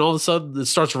game, and all of a sudden it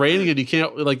starts raining, and you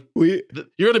can't you're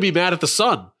going to be mad at the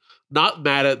sun, not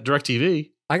mad at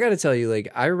DirecTV. I got to tell you, like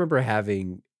I remember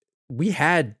we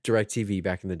had DirecTV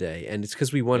back in the day, and it's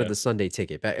because we wanted the Sunday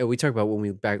ticket. We talked about when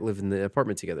we lived in the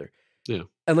apartment together. Yeah.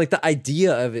 And like the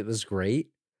idea of it was great.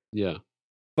 Yeah.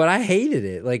 But I hated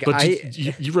it. Like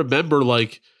you remember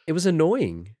like it was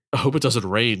annoying. I hope it doesn't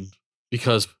rain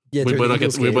because Yeah, we during might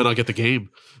the not get the game.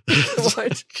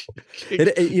 What?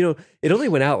 It only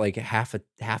went out like half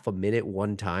a minute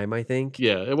one time, I think.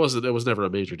 Yeah, it was never a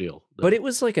major deal. No. But it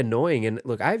was like annoying. And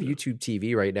look, I have YouTube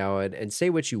TV right now, and say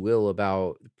what you will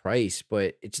about the price,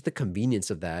 but it's just the convenience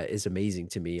of that is amazing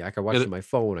to me. I can watch it on my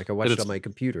phone. I can watch it on my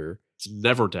computer. It's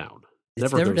never down.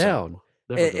 It's never goes down.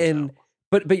 Never goes down.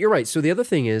 But you're right. So the other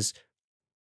thing is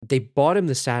they bought him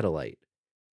the satellite.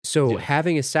 So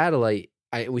having a satellite,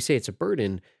 we say it's a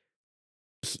burden.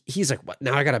 He's like, what?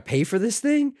 Now I got to pay for this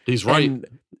thing? He's right.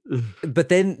 But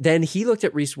then he looked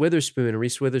at Reese Witherspoon, and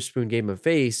Reese Witherspoon gave him a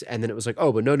face, and then it was like,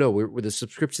 oh, but no, we're the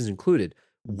subscription's included.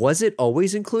 Was it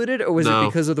always included, or was it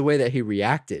because of the way that he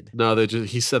reacted? No,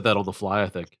 he said that on the fly, I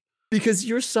think. Because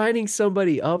you're signing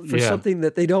somebody up for something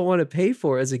that they don't want to pay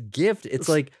for as a gift. It's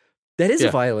like, that is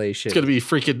a violation. It's going to be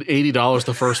freaking $80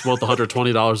 the first month,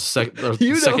 $120 second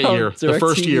year. The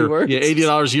first TV year. works. Yeah,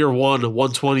 $80 year one,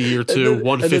 $120 year two,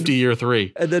 $150 year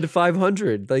three. And then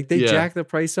 $500. Like they jack the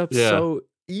price up so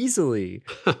easily.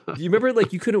 You remember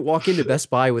like you couldn't walk into Best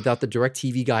Buy without the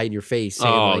DirecTV guy in your face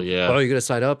saying oh, you're going to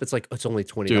sign up? It's like, it's only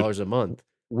 $20 a month.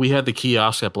 We had the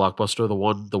kiosk at Blockbuster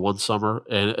the one summer,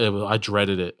 and I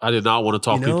dreaded it. I did not want to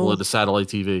talk people into satellite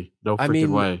TV. No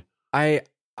freaking way.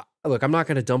 Look, I'm not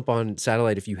going to dump on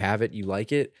satellite if you have it, you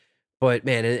like it. But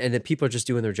man, and the people are just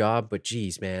doing their job. But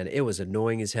geez, man, it was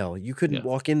annoying as hell. You couldn't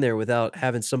walk in there without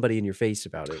having somebody in your face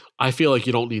about it. I feel like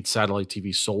you don't need satellite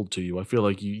TV sold to you. I feel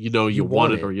like you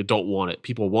want it or you don't want it.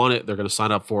 People want it. They're going to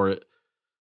sign up for it.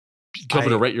 Coming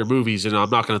to rent your movies, and I'm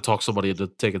not going to talk somebody into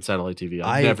taking satellite TV.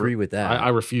 I agree with that. I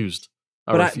refused.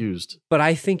 I refused. But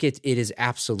I think it is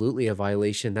absolutely a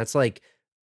violation. That's like,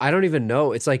 I don't even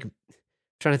know. It's like,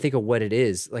 trying to think of what it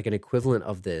is, like an equivalent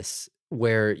of this,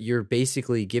 where you're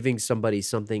basically giving somebody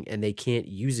something and they can't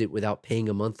use it without paying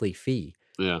a monthly fee.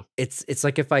 Yeah. It's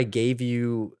like if I gave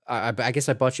you, I guess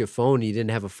I bought you a phone, you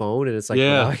didn't have a phone, and it's like,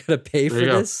 well, I gotta pay for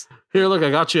this. Here, look, I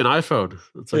got you an iPhone.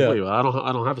 It's like, wait, I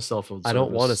don't have a cell phone service. I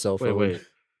don't want a cell phone. Wait.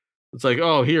 It's like,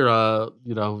 oh, here,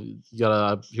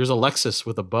 here's a Lexus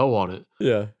with a bow on it.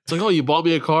 Yeah. It's like, oh, you bought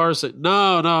me a car? It's like,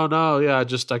 no. Yeah,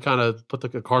 I kind of put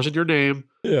the car's in your name.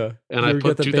 Yeah. And I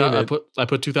put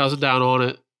 2,000 down on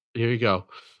it. Here you go.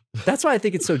 That's why I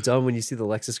think it's so dumb when you see the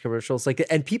Lexus commercials. Like,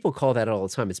 and people call that all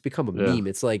the time. It's become a meme.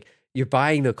 It's like you're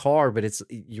buying the car, but it's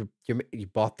you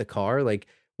bought the car. Like,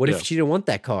 what if she didn't want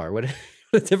that car? What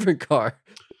a different car?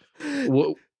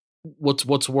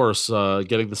 What's worse,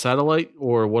 getting the satellite,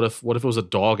 or what if it was a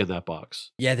dog in that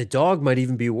box? Yeah, the dog might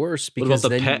even be worse because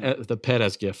what about the pet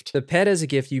as gift? The pet as a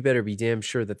gift, you better be damn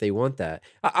sure that they want that.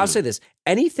 I'll say this: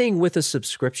 anything with a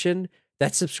subscription,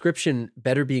 that subscription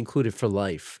better be included for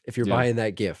life. If you're buying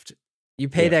that gift, you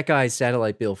pay that guy's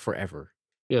satellite bill forever.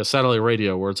 Yeah, satellite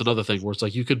radio, where it's another thing where it's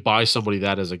like you could buy somebody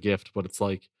that as a gift, but it's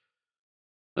like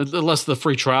unless the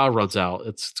free trial runs out,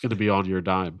 it's going to be on your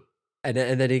dime. And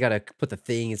then you got to put the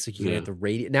thing. It's like you can have the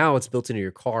radio. Now it's built into your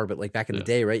car, but like back in the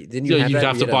day, right? Didn't you have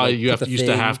that? You used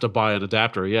to have to buy an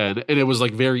adapter, and it was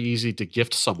like very easy to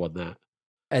gift someone that.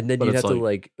 And then you'd have to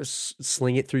like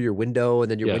sling it through your window, and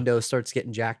then your window starts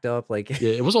getting jacked up. Like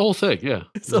it was a whole thing. Yeah,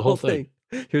 it's the whole thing.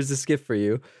 Here's this gift for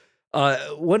you.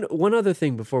 One other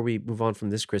thing before we move on from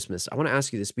this Christmas, I want to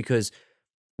ask you this because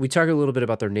we talked a little bit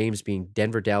about their names being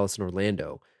Denver, Dallas, and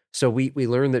Orlando. So we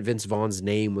learned that Vince Vaughn's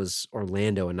name was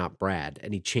Orlando and not Brad,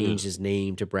 and he changed his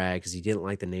name to Brad because he didn't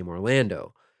like the name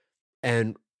Orlando.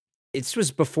 And it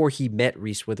was before he met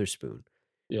Reese Witherspoon.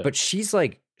 Yeah. But she's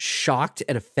like shocked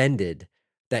and offended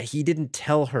that he didn't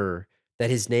tell her that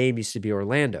his name used to be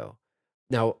Orlando.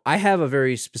 Now, I have a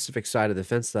very specific side of the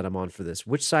fence that I'm on for this.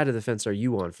 Which side of the fence are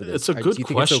you on for this? It's a good question. Do you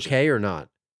think it's okay or not?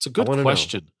 It's a good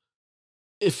question.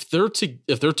 If they're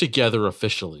together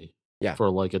officially for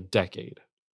like a decade,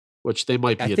 which they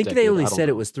might be. I think they only said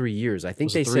it was 3 years. I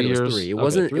think they said it was 3. It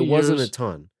wasn't. It wasn't a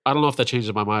ton. I don't know if that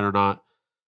changes my mind or not.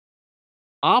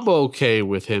 I'm okay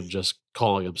with him just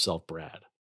calling himself Brad.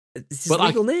 It's his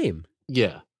legal name.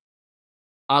 Yeah.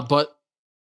 But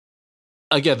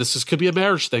again, could be a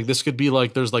marriage thing. This could be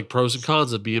like there's like pros and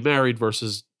cons of being married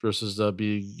versus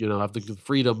being having the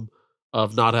freedom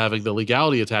of not having the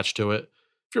legality attached to it.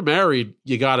 If you're married,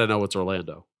 you got to know it's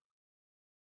Orlando.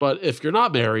 But if you're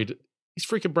not married, he's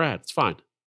freaking Brad. It's fine.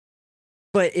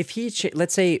 But if he,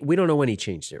 let's say, we don't know when he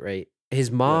changed it, right? His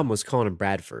mom was calling him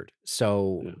Bradford.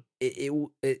 So it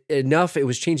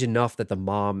was changed enough that the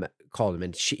mom called him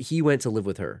and he went to live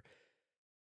with her.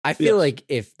 I feel like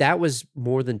if that was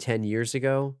more than 10 years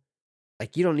ago,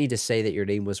 like you don't need to say that your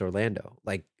name was Orlando.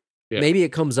 Like maybe it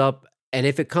comes up, and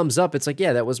if it comes up, it's like,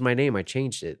 yeah, that was my name. I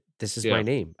changed it. This is my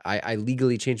name. I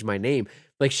legally changed my name.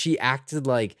 Like she acted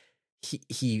like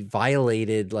he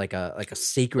violated like a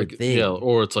sacred thing. Yeah,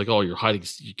 or it's like, oh, you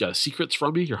got secrets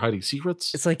from me? You're hiding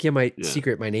secrets? It's like,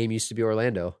 secret, my name used to be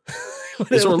Orlando.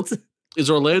 Is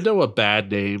Orlando a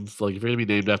bad name? Like, if you're going to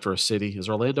be named after a city, is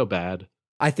Orlando bad?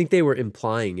 I think they were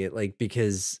implying it, like,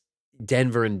 because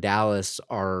Denver and Dallas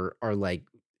are like,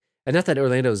 and not that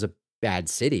Orlando is a bad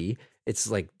city. It's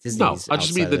like Disney's. No, I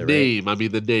just mean the name. Right? I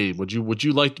mean the name. Would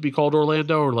you like to be called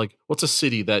Orlando, or like, what's a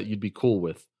city that you'd be cool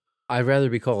with? I'd rather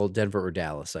be called Denver or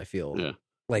Dallas. I feel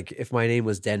like if my name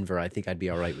was Denver, I think I'd be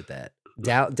all right with that.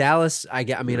 Dallas, I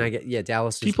get.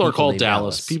 Dallas. People are called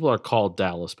Dallas. People are called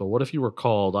Dallas. But what if you were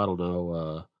called? I don't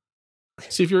know.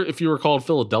 See if you were called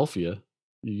Philadelphia.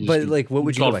 But like, what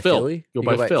would you go by? Phil. Philly? Go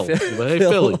by Phil. Hey,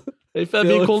 Philly. Hey, that'd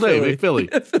be a cool name. Hey, Philly.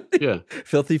 Yeah.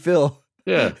 Filthy Phil.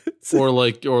 Yeah. Or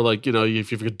like,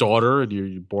 if you have a daughter and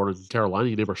you're born in Carolina,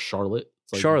 you name her Charlotte.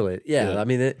 Like, Charlotte. Yeah. I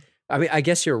mean, I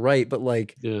guess you're right, but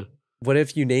like, what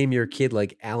if you name your kid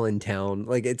like Allentown?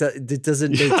 Like it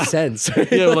doesn't make sense.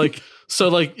 Right? Yeah, like so,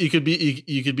 like you could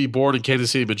be born in Kansas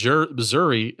City,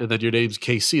 Missouri, and then your name's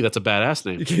KC. That's a badass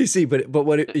name. KC, but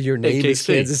what if your name is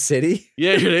Kansas City?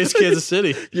 Yeah, your name's Kansas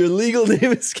City. Your legal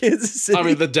name is Kansas City. I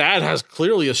mean, the dad has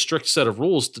clearly a strict set of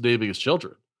rules to naming his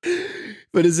children.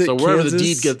 But is it so wherever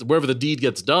the deed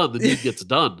gets done, the deed gets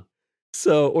done.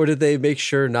 So, or did they make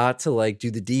sure not to like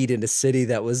do the deed in a city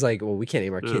that was like, well, we can't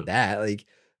name our kid that, like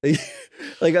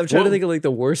I'm trying to think of like the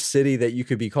worst city that you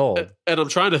could be called. And I'm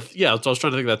trying to, so I was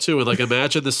trying to think of that too. And like,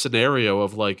 imagine the scenario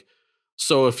of like,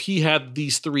 so if he had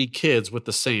these 3 kids with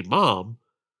the same mom,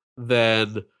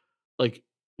 then like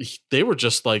they were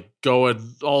just like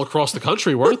going all across the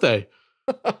country, weren't they?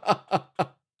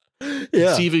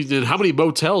 Yeah. Even how many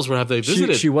motels have they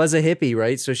visited? She was a hippie,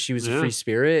 right? So she was a free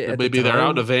spirit. And maybe they're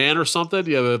out in a van or something.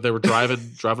 Yeah, they were driving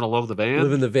along the van,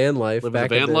 living the van life,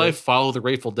 following the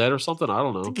Grateful Dead or something. I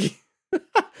don't know.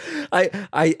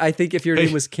 I think if your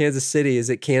name was Kansas City,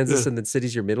 is it Kansas and then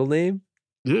city's your middle name?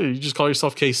 Yeah, you just call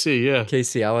yourself KC. Yeah,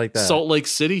 KC. I like that. Salt Lake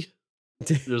City.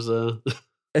 There's a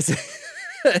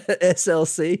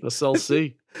SLC.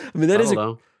 SLC. I mean, that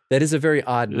is a very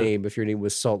odd name if your name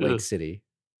was Salt Lake City.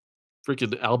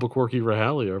 Freaking Albuquerque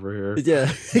Rahali over here.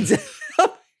 Yeah, exactly.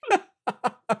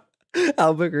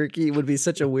 Albuquerque would be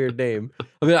such a weird name.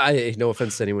 I mean, no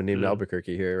offense to anyone named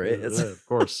Albuquerque here, right? Of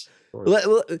course.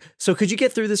 So, could you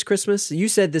get through this Christmas? You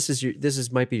said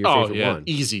this might be your favorite one.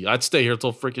 Easy. I'd stay here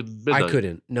till freaking midnight. I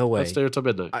couldn't. No way. I'd stay here till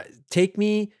midnight.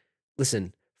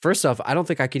 Listen. First off, I don't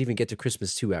think I could even get to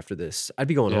Christmas 2 after this. I'd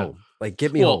be going home. Like,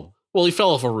 get me home. Well, he fell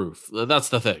off a roof. That's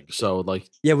the thing. So, like,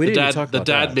 we didn't even talk about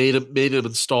that. The dad made him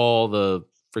install the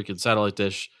freaking satellite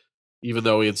dish, even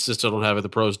though he insisted on having the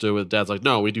pros do it. Dad's like,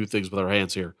 no, we do things with our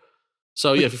hands here.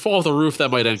 So, if you fall off the roof,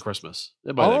 that might end Christmas.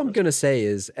 All I'm going to say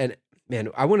is, and man,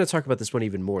 I want to talk about this one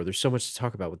even more. There's so much to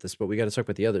talk about with this, but we got to talk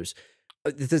about the others.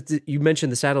 You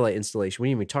mentioned the satellite installation. We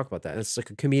didn't even talk about that. It's like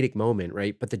a comedic moment,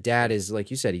 right? But the dad is,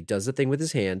 like you said, he does the thing with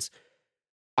his hands.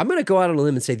 I'm going to go out on a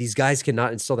limb and say these guys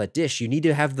cannot install that dish. You need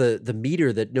to have the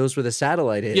meter that knows where the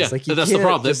satellite is. Yeah, like that's the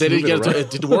problem. They didn't get it.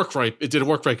 It didn't work right. It didn't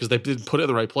work right because they didn't put it in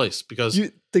the right place. Because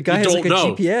the guy has like a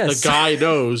GPS. The guy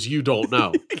knows you don't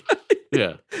know.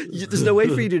 Yeah, there's no way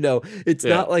for you to know. It's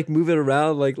not like moving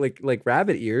around like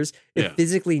rabbit ears. It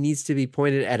physically needs to be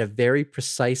pointed at a very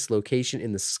precise location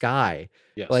in the sky.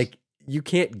 Yes. Like you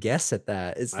can't guess at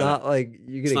that. It's not like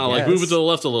you're gonna. It's not like move it to the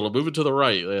left a little, move it to the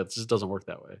right. It just doesn't work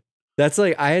that way. That's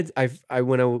like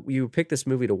when you picked this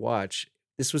movie to watch,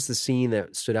 this was the scene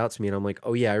that stood out to me, and I'm like,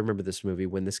 oh yeah, I remember this movie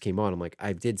when this came on. I'm like,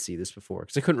 I did see this before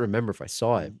because I couldn't remember if I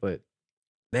saw it, but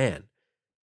man,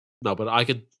 no, but I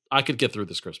could get through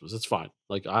this Christmas. It's fine.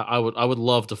 Like I would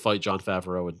love to fight Jon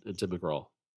Favreau and Tim McGraw.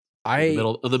 In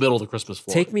the middle of the Christmas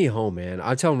floor. Take me home, man.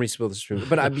 I'm telling Reese this trooper,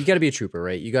 but you got to be a trooper,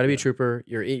 right? You got to be a trooper.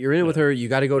 You're in it with her. You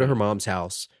got to go to her mom's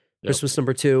house. Christmas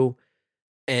number 2,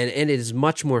 and it is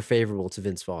much more favorable to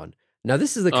Vince Vaughn. Now,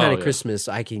 this is the kind of Christmas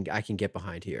I can get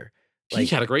behind here. Like,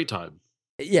 he had a great time.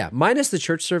 Yeah, minus the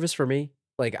church service for me.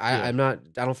 Like I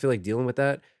don't feel like dealing with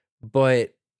that,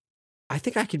 but I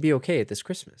think I could be okay at this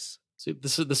Christmas. See,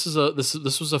 this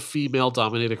was a female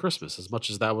dominated Christmas. As much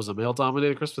as that was a male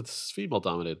dominated Christmas, this is female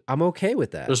dominated. I'm okay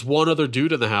with that. There's one other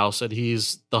dude in the house, and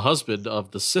he's the husband of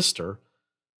the sister,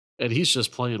 and he's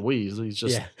just playing Wii. He's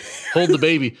just holding the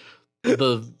baby.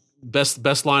 The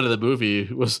best line of the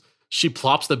movie was she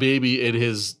plops the baby in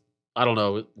his, I don't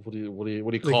know, what do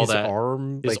you call that?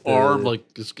 His arm, like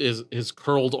his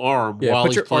curled arm while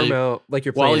he's playing out, like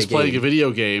you're playing playing a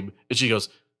video game, and she goes,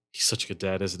 "He's such a good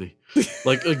dad, isn't he?"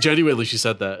 like genuinely, she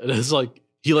said that, and it's like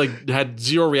he had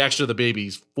zero reaction to the baby.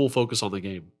 He's full focus on the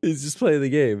game. He's just playing the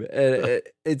game, and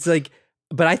it's like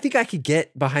But I think I could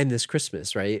get behind this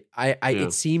Christmas, right? Yeah.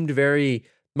 It seemed very,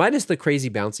 minus the crazy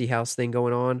bouncy house thing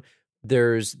going on.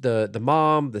 There's the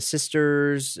mom, the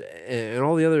sisters, and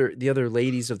all the other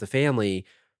ladies of the family.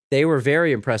 They were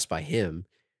very impressed by him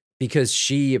because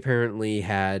she apparently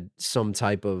had some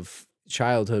type of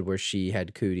childhood where she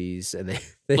had cooties, and they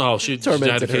She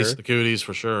tormented had a case her. of the cooties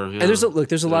for sure. Yeah. And there's a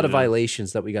lot of Yeah.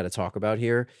 violations that we got to talk about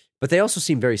here, but they also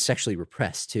seem very sexually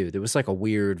repressed too. There was like a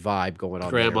weird vibe going on.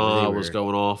 Grandma there was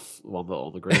going off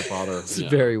on the grandfather. It's Yeah.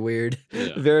 very weird,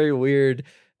 Yeah. very weird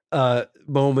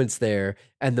moments there.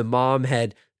 And the mom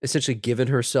had essentially given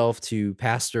herself to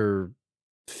Pastor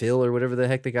Phil or whatever the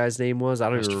heck the guy's name was. I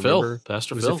don't Pastor even Phil. remember.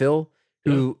 Pastor Was Phil. it Phil?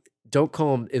 Who, don't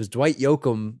call him, it was Dwight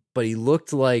Yoakam, but he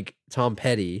looked like Tom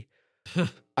Petty.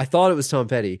 I thought it was Tom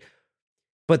Petty.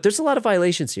 But there's a lot of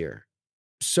violations here.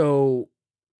 So,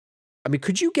 I mean,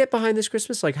 could you get behind this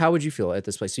Christmas? Like, how would you feel at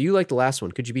this place? So you like the last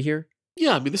one. Could you be here?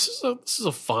 Yeah, I mean, this is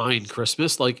a fine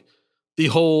Christmas. Like the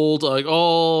whole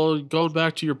going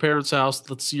back to your parents' house,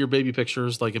 let's see your baby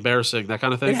pictures, like embarrassing, that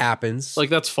kind of thing. It happens. Like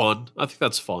that's fun. I think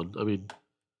that's fun. I mean,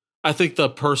 I think the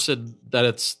person that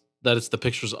it's the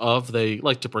pictures of, they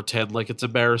like to pretend like it's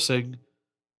embarrassing,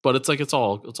 but it's like it's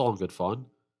all in good fun.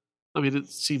 I mean, it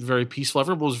seemed very peaceful.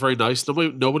 Everyone was very nice.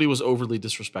 Nobody was overly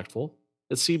disrespectful.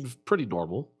 It seemed pretty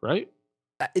normal, right?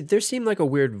 There seemed like a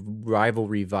weird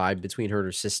rivalry vibe between her and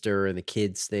her sister and the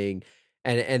kids thing,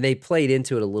 and they played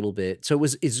into it a little bit. So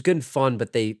it's good and fun, but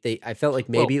I felt like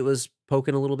maybe it was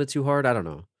poking a little bit too hard. I don't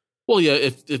know. Well, yeah,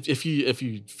 if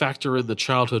you factor in the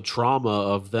childhood trauma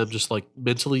of them just like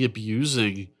mentally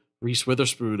abusing Reese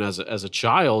Witherspoon as a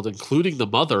child, including the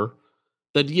mother,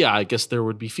 then yeah, I guess there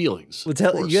would be feelings.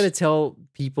 Well, you got to tell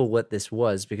people what this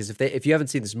was, because if you haven't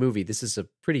seen this movie, this is a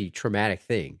pretty traumatic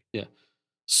thing. Yeah.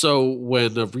 So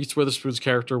when Reese Witherspoon's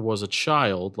character was a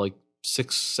child, like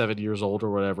 6-7 years old or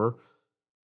whatever,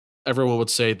 everyone would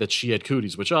say that she had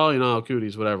cooties, which,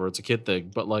 cooties, whatever, it's a kid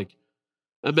thing. But like,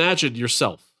 imagine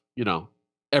yourself,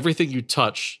 everything you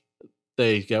touch,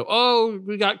 they go, oh,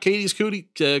 we got Katie's cootie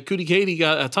Katie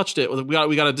touched it. We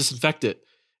got to disinfect it.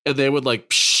 And they would like,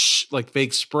 psh, like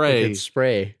fake spray.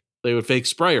 Spray. They would fake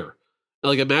spray her. And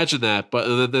like, imagine that. But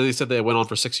then they said they went on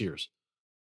for 6 years.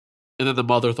 And then the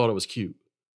mother thought it was cute.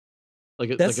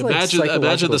 That's imagine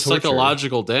the torture.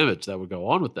 psychological damage that would go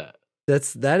on with that.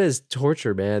 That is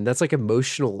torture, man. That's like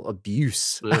emotional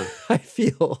abuse. Yeah. I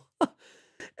feel.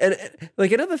 And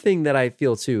like another thing that I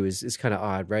feel too is kind of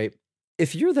odd, right?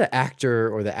 If you're the actor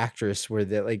or the actress where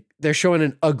they're showing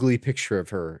an ugly picture of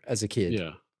her as a kid,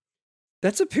 Yeah.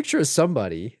 that's a picture of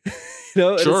somebody. And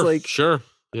Sure. it's like, Sure.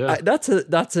 Yeah. not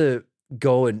to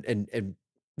go and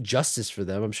justice for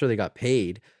them. I'm sure they got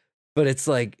paid, but it's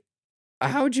like,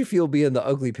 how would you feel being the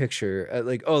ugly picture?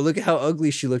 Like, oh, look at how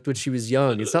ugly she looked when she was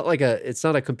young. It's not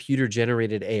not a computer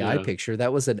generated AI picture.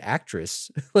 That was an actress.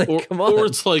 Like, come on. Or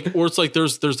it's like there's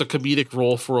a comedic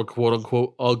role for a quote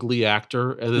unquote ugly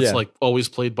actor, and it's like always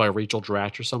played by Rachel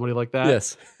Dratch or somebody like that.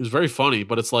 Yes. It was very funny,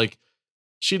 but it's like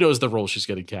she knows the role she's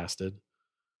getting casted.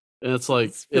 And it's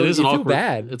like it is an awkward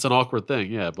bad. It's an awkward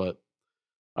thing, yeah, but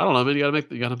I don't know, man.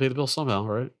 You gotta pay the bill somehow,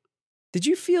 right? Did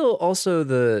you feel also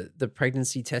the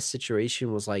pregnancy test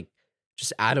situation was like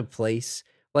just out of place?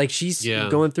 Like she's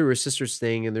going through her sister's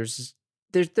thing, and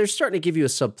they're starting to give you a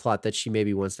subplot that she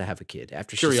maybe wants to have a kid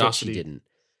after Curiosity. she said she didn't.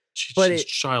 She's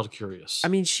child curious. I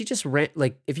mean, she just ran,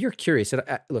 like, if you're curious, and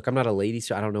look, I'm not a lady,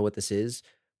 so I don't know what this is,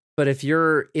 but if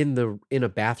you're in a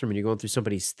bathroom and you're going through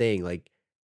somebody's thing, like,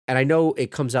 and I know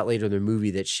it comes out later in the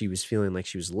movie that she was feeling like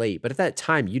she was late, but at that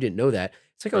time you didn't know that.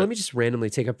 It's like, oh, let me just randomly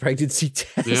take a pregnancy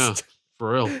test. Yeah,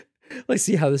 for real. Like,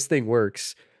 see how this thing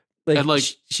works. Like, And, like,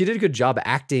 she did a good job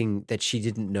acting that she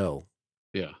didn't know.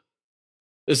 Yeah.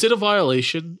 Is it a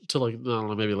violation to, like, I don't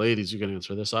know, maybe ladies, you can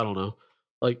answer this. I don't know.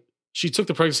 Like, she took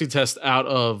the pregnancy test out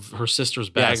of her sister's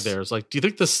bag there. It's like, do you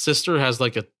think the sister has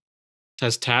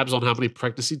tabs on how many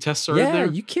pregnancy tests are in there?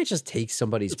 Yeah, you can't just take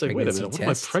somebody's It's like, wait a pregnancy minute, test.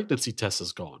 what if my pregnancy test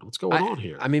is gone? What's going on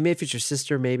here? I mean, maybe if it's your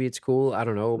sister, maybe it's cool. I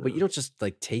don't know. But you don't just,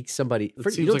 like, take somebody. It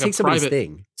seems You don't like take somebody's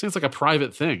thing. Seems like a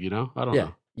private thing, I don't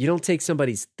know. You don't take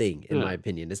somebody's thing, in Yeah. my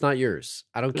opinion. It's not yours.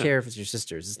 I don't Yeah. care if it's your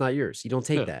sister's. It's not yours. You don't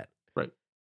take Yeah. that. Right.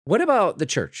 What about the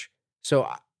church? So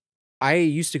I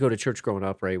used to go to church growing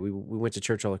up, right? We went to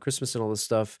church all at Christmas and all this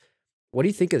stuff. What do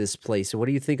you think of this place? And what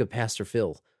do you think of Pastor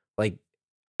Phil? Like,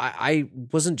 I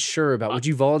wasn't sure about, would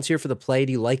you volunteer for the play?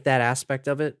 Do you like that aspect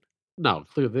of it? No,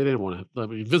 clearly they didn't want to. I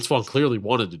mean, Vince Vaughn clearly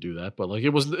wanted to do that, but like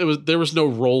there was no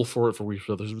role for it for Reese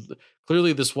Witherspoon.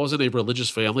 Clearly, this wasn't a religious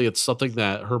family. It's something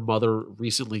that her mother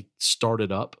recently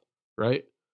started up, right?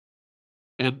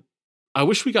 And I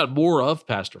wish we got more of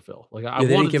Pastor Phil. Like I they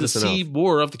didn't wanted give to us see enough.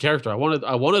 more of the character. I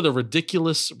wanted a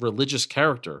ridiculous religious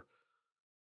character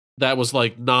that was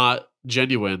like not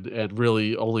genuine and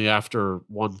really only after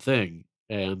one thing.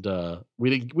 And we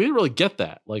didn't really get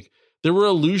that. Like there were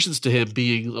allusions to him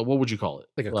being what would you call it?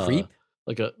 Like a creep?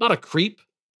 Like a not a creep,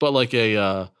 but like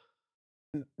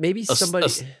Maybe somebody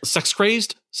sex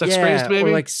crazed maybe,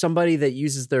 or like somebody that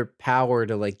uses their power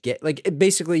to like get like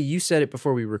basically. You said it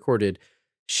before we recorded.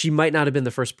 She might not have been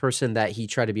the first person that he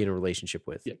tried to be in a relationship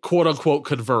with. Yeah, quote unquote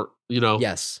convert. You know,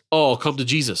 Yes. Oh, come to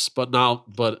Jesus, but not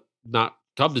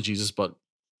come to Jesus, but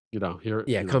here.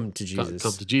 Yeah, come to Jesus.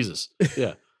 Come to Jesus.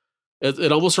 Yeah.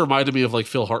 It almost reminded me of like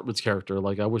Phil Hartman's character.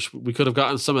 Like I wish we could have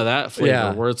gotten some of that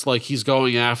flavor where it's like he's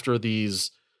going after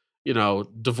these,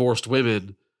 divorced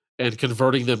women and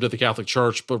converting them to the Catholic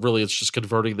Church, but really it's just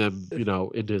converting them,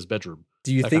 into his bedroom.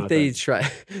 Do you think they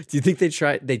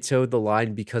they towed the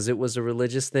line because it was a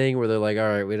religious thing where they're like, all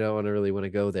right, we don't really want to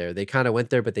go there. They kind of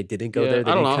went there, but they didn't go there.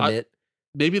 They didn't commit.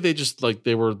 Maybe they just like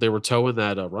they were towing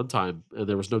that runtime and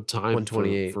there was no time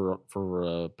 128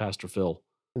 for Pastor Phil.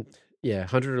 Yeah,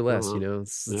 100 or less,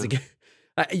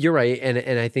 you're right.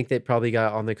 And I think they probably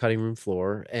got on the cutting room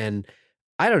floor. And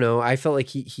I don't know. I felt like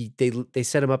they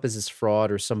set him up as this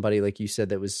fraud or somebody, like you said,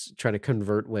 that was trying to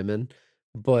convert women.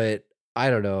 But I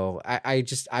don't know. I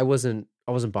wasn't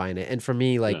buying it. And for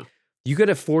me, like you could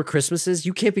have 4 Christmases.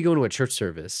 You can't be going to a church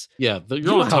service. Yeah,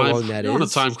 you're on a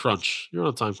time crunch. You're on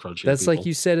a time crunch. That's like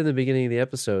you said in the beginning of the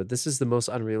episode. This is the most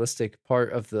unrealistic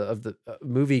part of the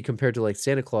movie compared to like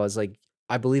Santa Claus. Like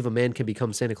I believe a man can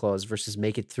become Santa Claus versus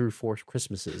make it through 4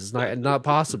 Christmases. It's not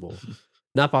possible.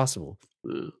 Not possible.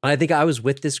 I think I was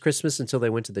with this Christmas until they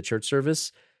went to the church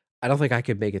service. I don't think I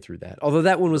could make it through that. Although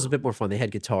that one was a bit more fun. They had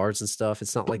guitars and stuff.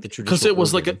 It's not like the traditional. Because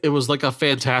it was like a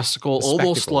fantastical,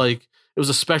 almost like it was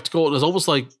a spectacle. It was almost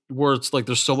like where it's like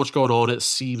there's so much going on, it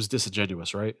seems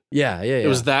disingenuous, right? Yeah. It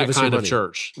was that kind of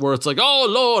church where it's like, oh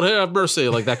Lord, have mercy,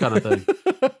 like that kind of thing.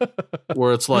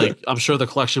 Where it's like, I'm sure the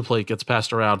collection plate gets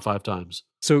passed around 5 times.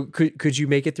 So could you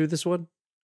make it through this one?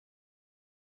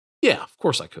 Yeah, of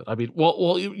course I could. I mean,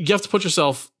 well, you have to put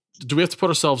yourself. Do we have to put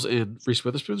ourselves in Reese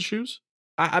Witherspoon's shoes?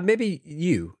 Maybe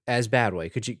you as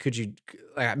Badway. Could you?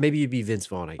 Maybe you'd be Vince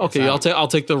Vaughn. I guess. Okay, I'll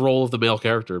take the role of the male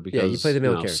character because you play the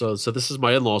male character. So this is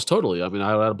my in-laws totally. I mean,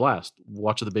 I had a blast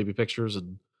watching the baby pictures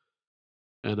and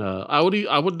I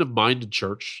wouldn't have minded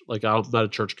church. Like I'm not a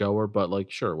church goer, but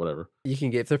like sure, whatever. You can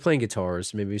get if they're playing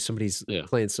guitars. Maybe somebody's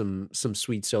playing some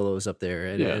sweet solos up there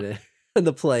and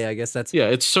the play. I guess that's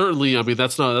it's certainly. I mean,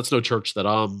 that's no church that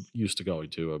I'm used to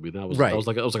going to. I mean, that was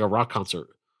like a rock concert.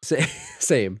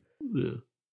 Same. Yeah.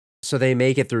 So they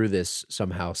make it through this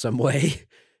somehow, some way,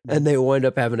 and they wind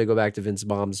up having to go back to Vince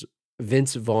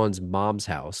Vaughn's mom's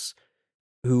house,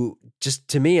 who just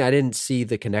to me, I didn't see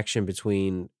the connection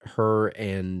between her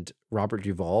and Robert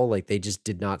Duvall. Like they just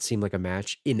did not seem like a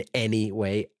match in any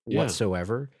way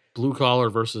whatsoever. Blue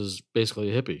collar versus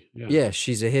basically a hippie. Yeah,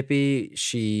 she's a hippie.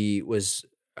 She was,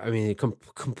 I mean,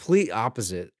 complete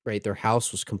opposite, right? Their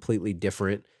house was completely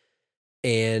different.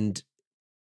 And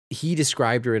he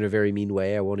described her in a very mean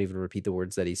way. I won't even repeat the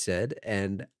words that he said.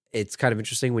 And it's kind of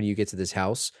interesting when you get to this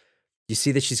house, you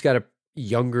see that she's got a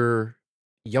younger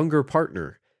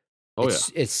partner.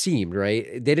 It seemed, right?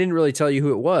 They didn't really tell you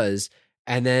who it was.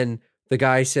 And then the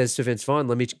guy says to Vince Vaughn,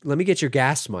 let me get your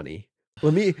gas money.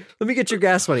 Let me get your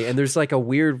gas money. And there's like a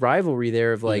weird rivalry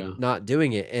there of like not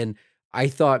doing it. And I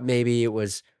thought maybe it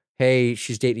was, hey,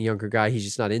 she's dating a younger guy. He's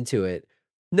just not into it.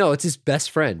 No, it's his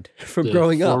best friend from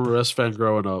growing up. Former best friend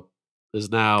growing up is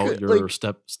now your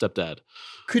stepdad.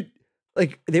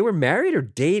 They were married or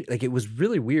date? Like it was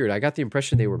really weird. I got the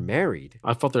impression they were married.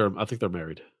 I think they're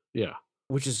married. Yeah.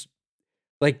 Which is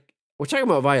like we're talking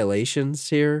about violations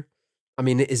here. I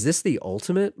mean, is this the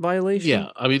ultimate violation? Yeah.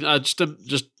 I mean,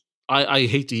 I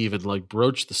hate to even like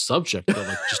broach the subject, but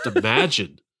like just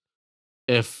imagine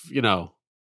if,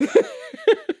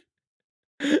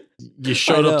 you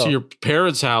showed up to your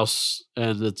parents' house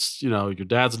and it's, your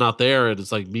dad's not there and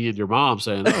it's like me and your mom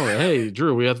saying, oh, hey,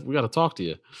 Drew, we got to talk to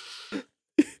you.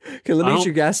 Okay, let me get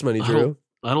your gas money, Drew.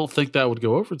 I don't think that would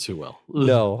go over too well.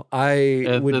 No,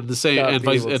 and the same and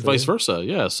vice versa.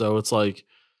 Yeah. So it's like,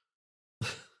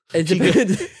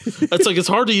 it's like, it's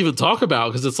hard to even talk about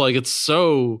because it's like, it's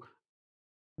so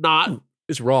not,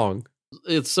 it's wrong.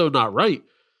 It's so not right.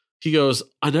 He goes,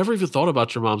 I never even thought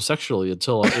about your mom sexually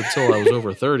until I was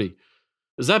over 30.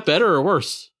 Is that better or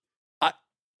worse?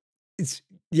 It's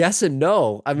yes and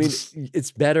no. I mean,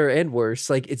 it's better and worse.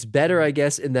 Like it's better, I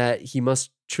guess, in that he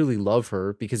must truly love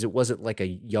her because it wasn't like a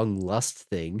young lust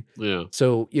thing. Yeah.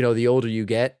 So, the older you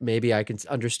get, maybe I can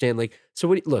understand so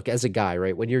look, as a guy,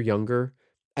 right? When you're younger,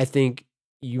 I think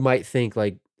you might think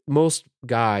like most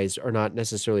guys are not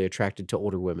necessarily attracted to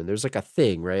older women. There's like a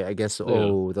thing, right? I guess,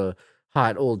 the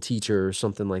hot old teacher or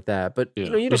something like that. But Yeah.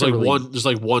 you there's never like really, there's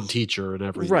like one teacher in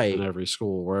every Right. in every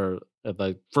school where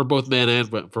like for both men and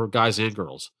for guys and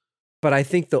girls. But I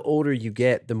think the older you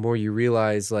get, the more you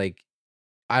realize like,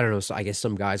 I don't know. So I guess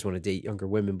some guys want to date younger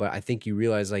women, but I think you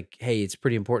realize like, hey, it's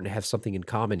pretty important to have something in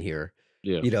common here.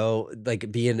 Yeah.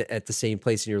 Like being at the same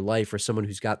place in your life or someone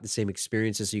who's got the same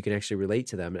experiences so you can actually relate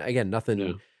to them. And again,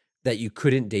 nothing that you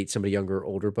couldn't date somebody younger or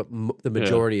older, but the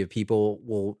majority of people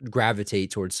will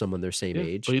gravitate towards someone their same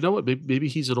age. But you know what? Maybe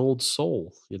he's an old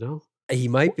soul, He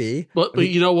might be. But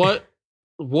you know what?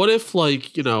 What if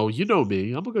like, you know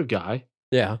me, I'm a good guy.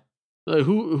 Yeah.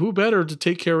 Who better to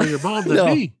take care of your mom than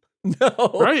No. me?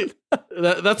 No. Right?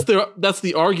 That's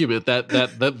the argument that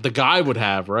the guy would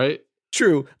have, right?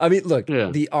 True. I mean, look,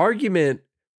 Yeah. the argument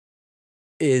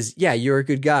is, you're a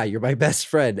good guy. You're my best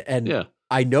friend. And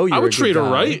I know you're I would a good treat her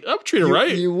guy. right. I would treat her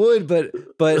right. You would, but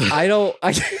I don't.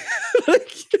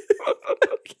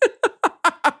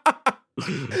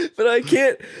 But I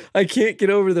can't get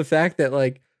over the fact that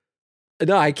like,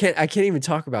 no, I can't even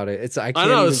talk about it. I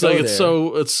know it's like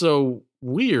it's so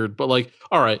weird, but like,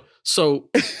 all right, so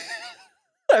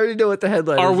I already know what the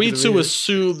headline are is we gonna to be.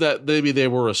 assume that maybe they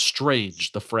were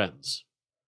estranged, the friends,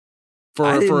 for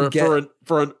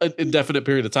an indefinite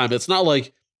period of time? It's not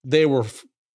like they were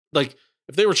like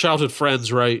if they were childhood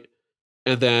friends, right?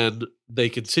 And then they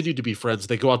continued to be friends.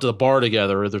 They go out to the bar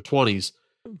together in their 20s,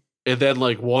 and then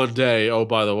like one day, oh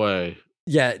by the way,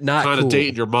 not kind cool. of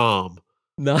dating your mom,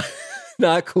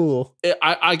 not cool.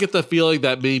 I get the feeling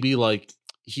that maybe like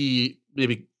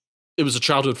maybe it was a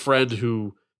childhood friend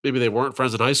who maybe they weren't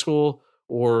friends in high school,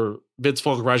 or Vince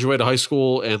Vaughn graduated high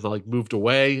school and like moved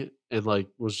away and like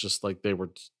was just like they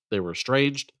were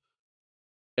estranged,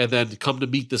 and then come to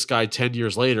meet this guy 10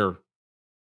 years later.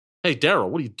 Hey Daryl,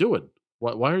 what are you doing?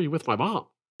 Why are you with my mom?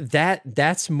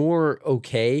 That's more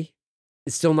okay.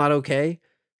 It's still not okay.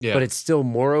 Yeah, but it's still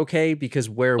more okay because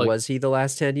where was he the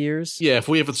last 10 years? Yeah, if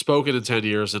we haven't spoken in 10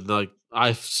 years and like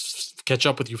I catch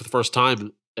up with you for the first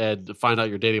time and find out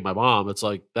you're dating my mom, it's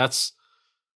like that's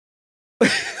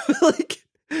like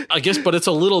I guess, but it's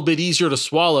a little bit easier to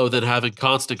swallow than having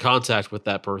constant contact with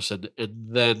that person. And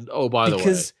then, oh, by the way,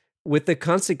 because with the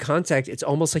constant contact, it's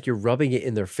almost like you're rubbing it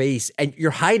in their face and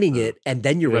you're hiding it and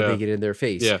then you're rubbing it in their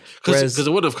face. Yeah, because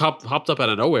it wouldn't have hopped up out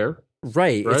of nowhere.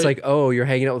 Right. It's like, oh, you're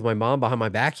hanging out with my mom behind my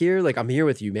back here? Like, I'm here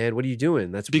with you, man. What are you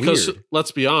doing? That's because weird.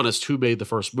 Let's be honest, who made the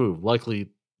first move? Likely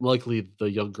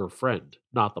the younger friend,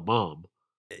 not the mom.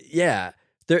 Yeah.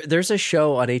 There's a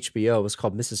show on HBO. It was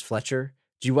called Mrs. Fletcher.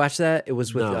 Did you watch that? It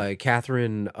was with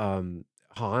Catherine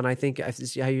Hahn, I think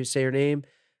is how you say her name.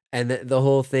 And the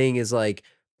whole thing is like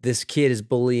this kid is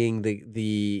bullying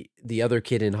the other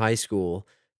kid in high school,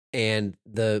 and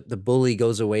the bully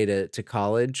goes away to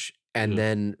college, and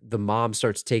then the mom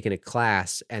starts taking a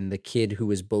class, and the kid who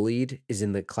was bullied is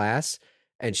in the class,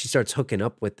 and she starts hooking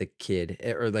up with the kid,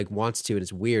 or like wants to, and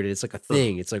it's weird, and it's like a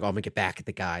thing. It's like, oh, I'm gonna get back at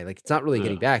the guy. Like, it's not really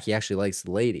getting back. He actually likes the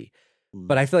lady.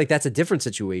 But I feel like that's a different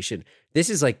situation. This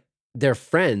is like they're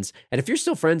friends, and if you're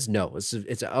still friends, no, it's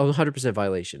a 100%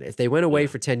 violation. If they went away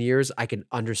for 10 years, I can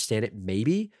understand it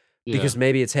maybe, because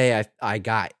maybe it's, hey, I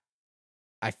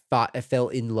fell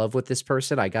in love with this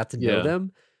person. I got to know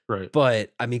them. Right.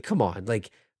 But I mean, come on,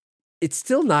 like it's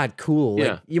still not cool.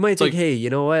 Yeah. Like, you might think, like, hey, you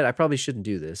know what? I probably shouldn't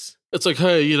do this. It's like,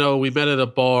 hey, we met at a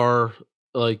bar,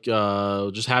 like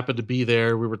just happened to be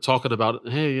there. We were talking about,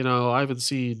 hey, I haven't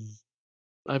seen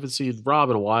Rob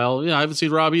in a while. Yeah, I haven't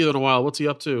seen Rob either in a while. What's he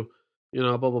up to?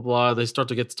 Blah, blah, blah. And they start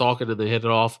to get to talking and they hit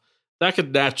it off. That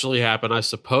could naturally happen, I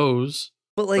suppose.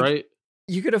 But like, right?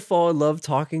 You're going to fall in love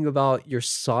talking about your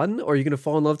son, or you're going to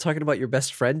fall in love talking about your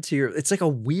best friend it's like a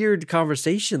weird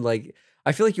conversation. Like,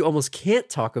 I feel like you almost can't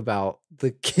talk about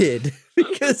the kid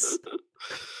because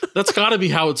that's got to be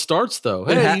how it starts, though.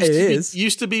 Hey, it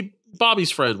used to be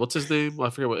Bobby's friend. What's his name? I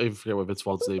forget what Vince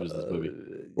Vaughn's name is in this movie.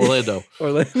 Orlando.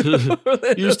 Orlando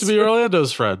used to be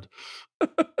Orlando's friend.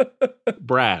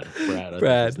 Brad. I think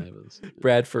his name is.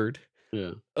 Bradford.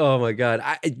 Yeah. Oh my God.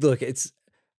 Look, it's,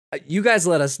 you guys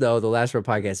let us know,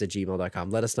 thelastwordpodcast@gmail.com.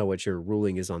 Let us know what your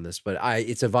ruling is on this, but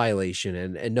it's a violation,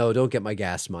 and no, don't get my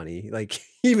gas money. Like,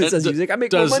 he even says, he's like, I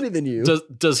make more money than you.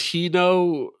 Does he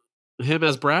know him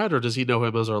as Brad, or does he know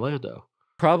him as Orlando?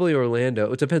 Probably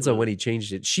Orlando. It depends on when he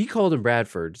changed it. She called him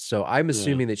Bradford, so I'm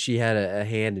assuming that she had a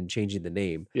hand in changing the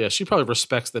name. Yeah, she probably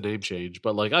respects the name change,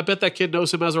 but like, I bet that kid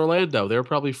knows him as Orlando. They were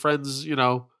probably friends,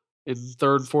 in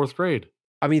 3rd and 4th grade.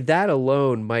 I mean, that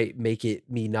alone might make it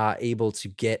me not able to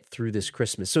get through this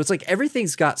Christmas. So it's like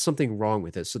everything's got something wrong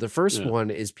with it. So the first one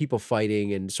is people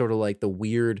fighting and sort of like the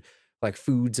weird like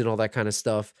foods and all that kind of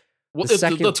stuff. Well,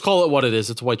 second, let's call it what it is.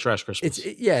 It's white trash Christmas.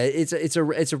 It's a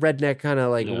redneck kind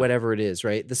of like whatever it is,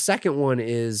 right? The second one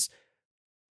is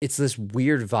it's this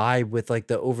weird vibe with like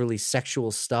the overly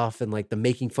sexual stuff and like the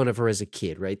making fun of her as a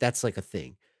kid, right? That's like a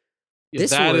thing. Yeah,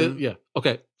 this one,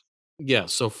 okay. Yeah,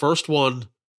 so first one,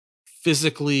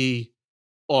 physically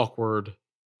awkward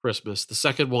Christmas. The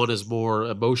second one is more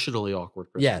emotionally awkward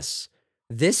Christmas. Yes.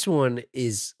 This one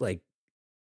is like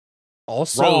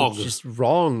also wrong. Just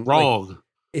wrong. Wrong. Like,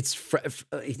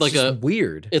 it's like just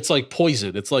weird. It's like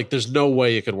poison. It's like there's no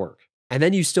way it could work. And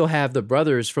then you still have the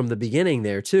brothers from the beginning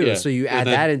there too. Yeah. So you add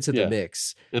that into the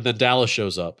mix. And then Dallas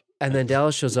shows up. And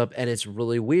it's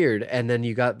really weird. And then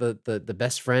you got the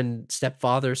best friend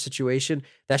stepfather situation.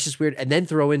 That's just weird. And then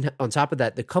throw in on top of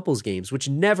that the couples games, which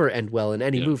never end well in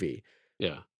any movie.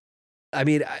 Yeah. I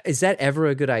mean, is that ever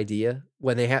a good idea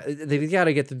when they've got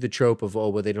to get through the trope of,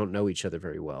 well, they don't know each other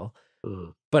very well.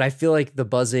 But I feel like the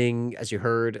buzzing, as you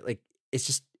heard, like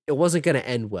it wasn't going to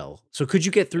end well. So could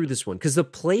you get through this one? Because the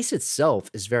place itself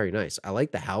is very nice. I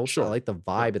like the house. Sure. I like the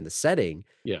vibe and the setting.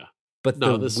 Yeah. But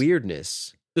the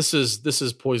weirdness. This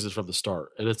is poison from the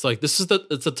start. And it's like,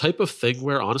 it's a type of thing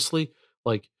where honestly,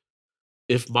 like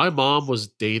if my mom was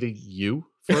dating you,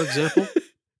 for example,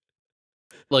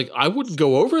 like I wouldn't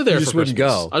go over there. You just wouldn't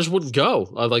go. I just wouldn't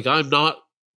go.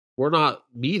 We're not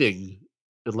meeting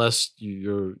unless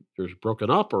you're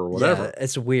broken up or whatever. Yeah,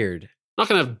 it's weird. I'm not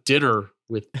gonna have dinner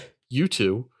with you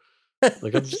two.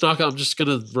 Like I'm just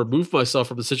gonna remove myself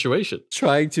from the situation.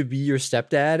 Trying to be your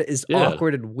stepdad is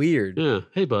awkward and weird. Yeah.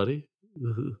 Hey, buddy.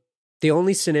 The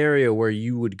only scenario where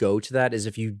you would go to that is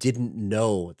if you didn't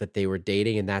know that they were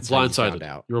dating, and that's how you found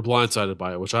out. You were blindsided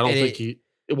by it, which I don't think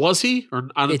was he, or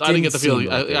I didn't get the feeling.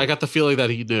 I got the feeling that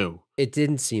he knew. It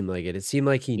didn't seem like it. It seemed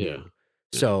like he knew. Yeah.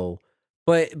 So,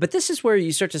 but this is where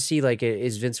you start to see like,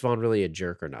 is Vince Vaughn really a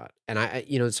jerk or not? And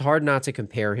it's hard not to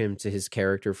compare him to his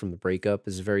character from The Breakup.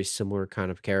 Is a very similar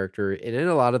kind of character, and in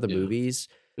a lot of the movies.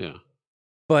 Yeah.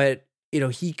 But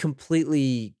he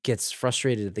completely gets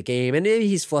frustrated at the game, and maybe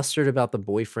he's flustered about the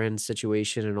boyfriend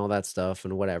situation and all that stuff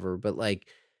and whatever. But like,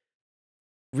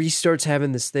 Reese starts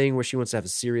having this thing where she wants to have a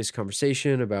serious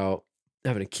conversation about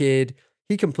having a kid.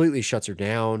 He completely shuts her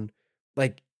down.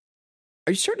 Like,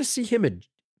 are you starting to see him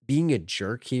being a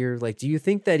jerk here? Like, do you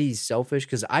think that he's selfish?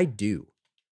 Because I do.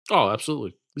 Oh,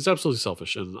 absolutely. He's absolutely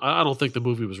selfish. And I don't think the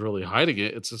movie was really hiding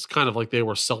it. It's kind of like they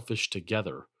were selfish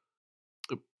together.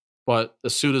 But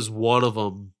as soon as one of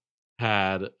them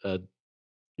had a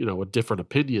different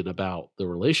opinion about the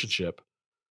relationship,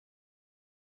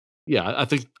 I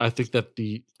think that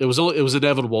it was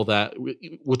inevitable that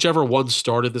whichever one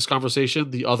started this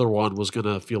conversation, the other one was going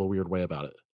to feel a weird way about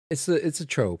it. It's a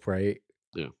trope, right?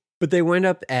 Yeah. But they wind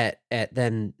up at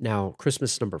then now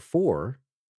Christmas number 4,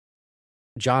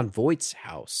 John Voight's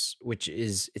house, which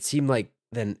is, it seemed like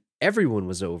then everyone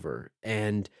was over,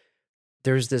 and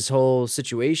there's this whole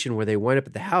situation where they wind up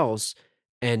at the house,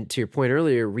 and to your point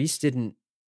earlier, Reese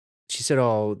she said,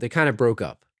 oh, they kind of broke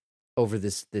up over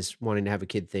this wanting to have a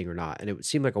kid thing or not. And it would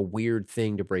seem like a weird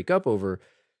thing to break up over,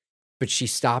 but she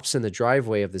stops in the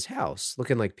driveway of this house,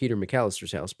 looking like Peter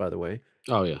McAllister's house, by the way.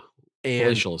 Oh yeah. And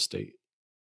palatial estate.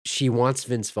 She wants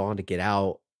Vince Vaughn to get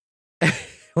out.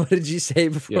 What did you say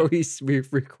before we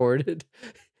recorded?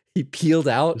 He peeled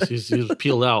out. He was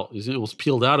peeled out. He was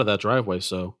peeled out of that driveway.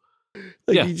 So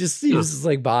he was just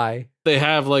like, bye. They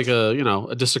have like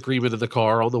a disagreement in the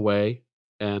car on the way,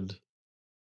 and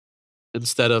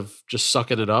instead of just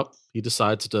sucking it up, he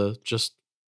decides to just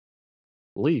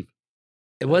leave.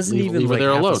 It wasn't even like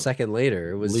half alone. A second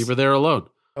later. It was leave her there alone.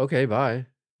 Okay, bye.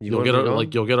 You'll get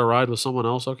a ride with someone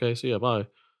else. Okay, see ya, bye.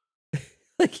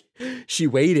 Like, she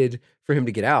waited for him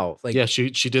to get out. Like, yeah, she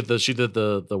did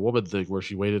the woman thing where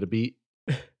she waited a beat,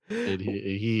 and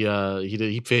he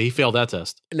failed that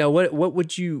test. Now, what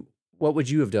would you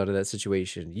have done in that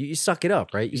situation? You suck it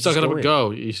up, right? You suck it up and go.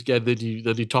 Then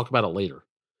you talk about it later.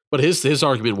 But his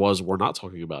argument was, we're not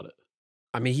talking about it.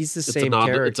 I mean, he's the same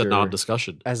character. It's a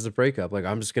non-discussion. As The Breakup. Like,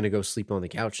 I'm just going to go sleep on the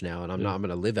couch now, and I'm going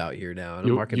to live out here now, and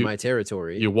I'm marking my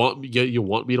territory. You want me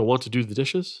to want to do the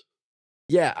dishes?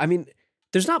 Yeah, I mean,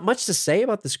 there's not much to say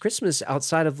about this Christmas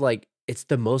outside of like, it's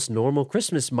the most normal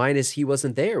Christmas minus he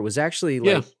wasn't there. It was actually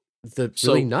like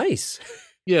really nice.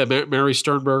 Yeah, Mary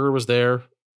Sternberger was there,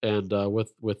 and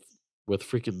with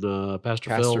freaking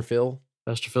Pastor Phil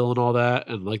and all that,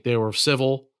 and like they were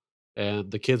civil.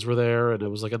 And the kids were there, and it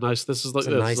was like a nice. This is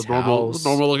a normal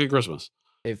looking Christmas.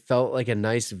 It felt like a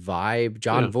nice vibe.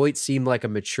 John Yeah. Voight seemed like a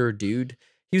mature dude.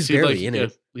 He was Seemed barely in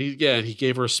it. He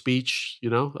gave her a speech,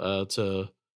 to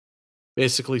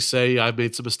basically say I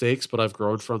made some mistakes, but I've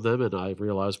grown from them and I've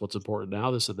realized what's important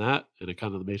now, this and that. And it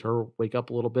kind of made her wake up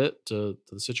a little bit to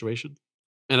the situation.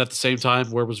 And at the same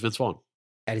time, where was Vince Vaughn?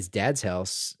 At his dad's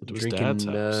house, To his dad's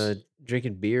house.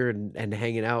 drinking beer and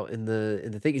hanging out in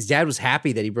the thing. His dad was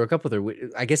happy that he broke up with her.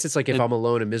 I guess it's like if And- I'm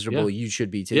alone and miserable, Yeah. you should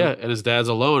be too. Yeah, and his dad's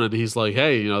alone, and he's like,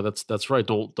 "Hey, that's right.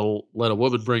 Don't let a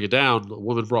woman bring it down. A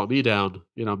woman brought me down.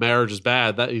 Marriage is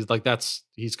bad."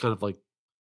 He's kind of like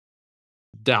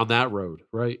down that road,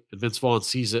 right? And Vince Vaughn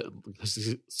sees it,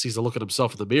 sees a look at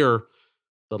himself in the mirror,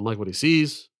 doesn't like what he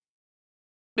sees.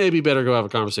 Maybe better go have a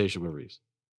conversation with Reese.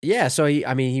 Yeah, so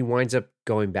he winds up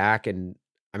going back, and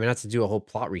not to do a whole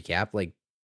plot recap, like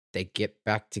they get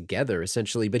back together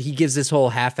essentially, but he gives this whole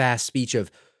half-ass speech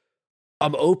of,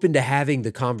 I'm open to having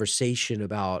the conversation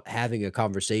about having a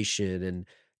conversation, and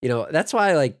that's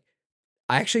why I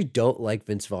actually don't like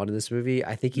Vince Vaughn in this movie.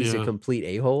 I think he's a Yeah. complete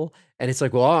a-hole, and it's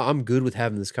like, well, I'm good with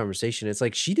having this conversation. It's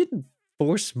like she didn't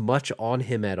force much on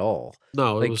him at all.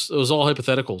 No, Like- it was all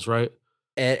hypotheticals, right?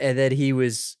 And then he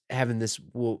was having this,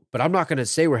 well, but I'm not going to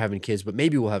say we're having kids, but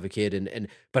maybe we'll have a kid.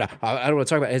 But I don't want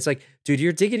to talk about it. It's like, dude,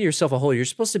 you're digging yourself a hole. You're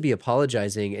supposed to be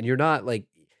apologizing, and you're not. Like,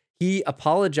 he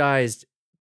apologized.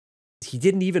 He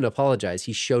didn't even apologize.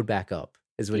 He showed back up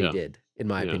is what he Yeah. did, in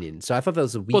my Yeah. opinion. So I thought that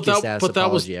was the weakest ass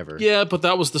apology ever. Yeah, but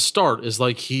that was the start. Is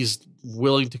like he's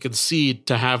willing to concede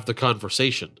to have the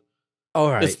conversation.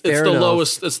 All right, It's fair the enough.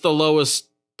 lowest. It's the lowest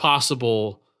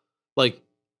possible. Like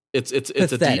it's a D.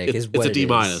 Pathetic is It's what a it D is.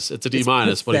 minus. It's a D It's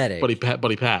minus. pathetic. But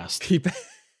he passed.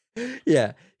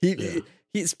 Yeah, Yeah.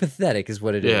 he's pathetic, is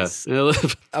what it Yeah. is.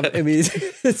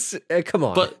 It's come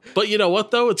on, but you know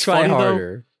what though? It's try funny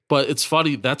harder. though. But it's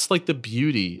funny. That's like the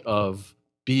beauty of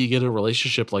being in a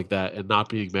relationship like that and not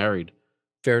being married,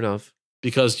 Fair enough.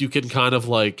 because you can kind of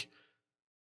like.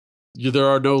 There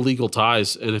are no legal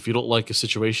ties, and if you don't like a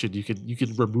situation, you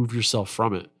can remove yourself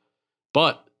from it.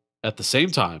 But at the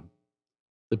same time,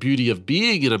 the beauty of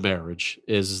being in a marriage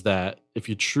is that if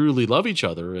you truly love each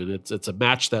other and it's a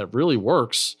match that really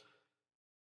works,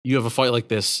 you have a fight like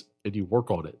this and you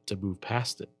work on it to move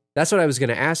past it. That's what I was going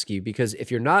to ask you, because if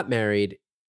you're not married,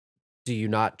 do you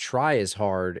not try as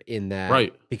hard in that?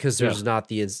 Right. Because there's not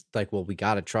the, like, well, we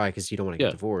got to try because you don't want to get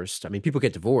Yeah. divorced. I mean, people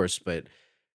get divorced, but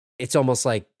it's almost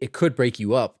like it could break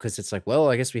you up because it's like, well,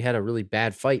 I guess we had a really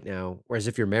bad fight now. Whereas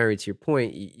if you're married, to your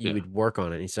point, you Yeah. would work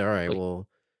on it. And you say, all right, Like- well,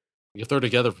 If they're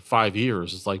together for 5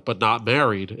 years, it's like, but not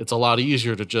married, it's a lot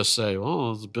easier to just say,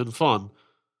 "Oh, it's been fun,"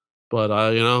 but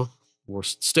we're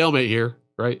stalemate here,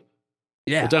 right?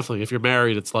 yeah. But definitely, if you're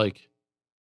married, it's like,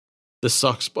 this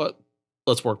sucks, but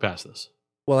let's work past this.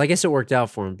 Well, I guess it worked out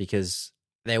for him because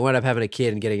they wound up having a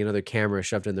kid and getting another camera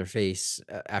shoved in their face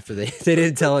after they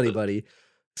didn't tell anybody.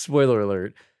 Spoiler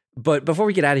alert. But before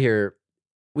we get out of here,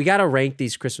 we got to rank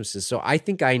these Christmases. So I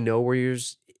think I know where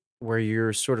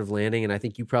you're sort of landing, and I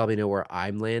think you probably know where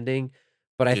I'm landing.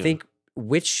 But I Yeah. think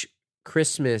which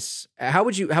Christmas, how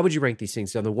would you rank these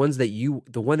things? So the one that you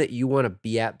want to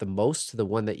be at the most to the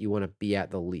one that you want to be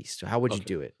at the least. So how would you Okay.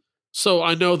 do it? So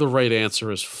I know the right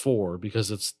answer is 4 because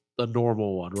it's the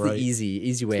normal one, It's right? the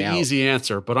easy way the out. easy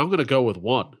answer, but I'm going to go with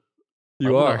 1.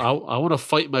 You I are. I want to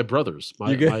fight my brothers,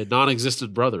 You good? my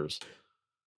non-existent brothers.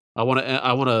 I want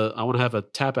to have a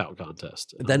tap out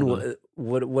contest. And I Then wanna-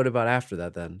 what about after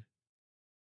that then?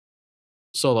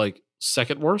 So like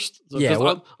second worst? Yeah,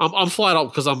 'Cause I'm flat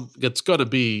out because it's going to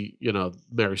be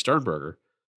Mary Sternberger.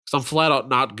 Because I'm flat out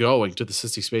not going to the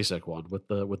Sissy Spacek one with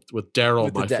Daryl,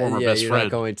 With the my da- former yeah, best you're friend.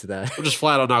 not going to that. I'm just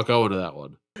flat out not going to that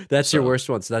one. That's your So- worst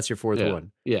one. So that's your fourth Yeah.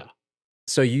 one. Yeah.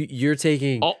 So you're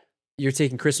taking Oh. you're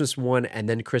taking Christmas 1 and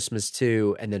then Christmas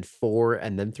 2 and then 4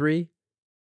 and then 3.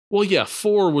 Well, yeah,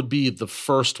 4 would be the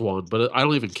first one, but I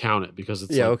don't even count it because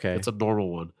it's Okay. it's a normal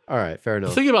one. All right, fair The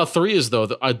enough. thing about 3 is though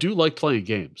that I do like playing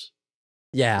games.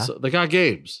 Yeah, So they got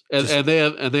games, and, Just- and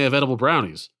they have edible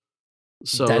brownies.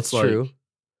 So that's it's like, true.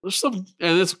 There's some,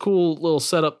 and it's a cool little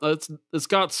setup. It's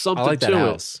got I something like that to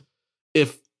house.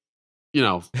 it. If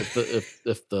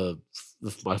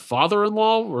my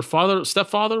father-in-law or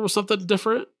stepfather was something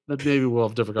different, then maybe we'll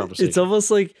have different conversations. It's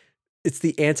almost like it's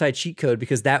the anti-cheat code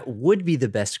because that would be the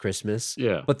best Christmas,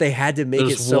 yeah. but they had to make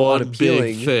There's it so one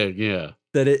unappealing big thing. Yeah.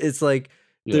 that it's like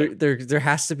Yeah. there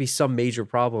has to be some major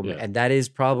problem, Yeah. and that is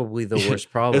probably the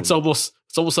worst problem. It's almost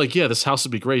like, yeah, this house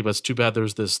would be great, but it's too bad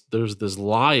there's this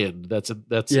lion that's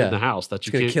Yeah. in the house that it's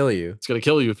you gonna can't kill you. It's gonna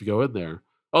kill you if you go in there.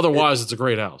 Otherwise, it's a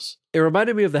great house. It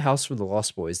reminded me of the house from the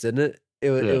Lost Boys, didn't it?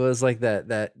 It Yeah. was like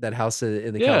that house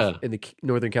in the Yeah. in the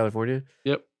Northern California.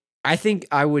 Yep. I think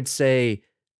I would say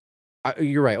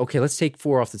You're right. Okay, let's take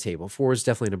 4 off the table. 4 is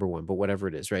definitely number 1, but whatever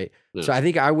it is, right? Yeah. So I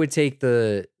think I would take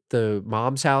the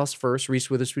mom's house first, Reese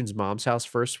Witherspoon's mom's house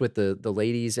first with the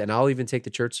ladies, and I'll even take the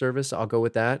church service. I'll go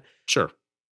with that. Sure.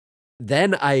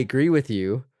 Then I agree with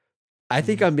you. I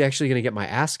think I'm actually going to get my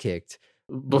ass kicked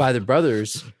by the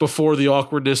brothers Before the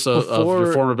awkwardness of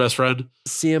your former best friend.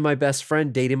 seeing my best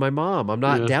friend dating my mom. I'm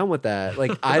not down with that.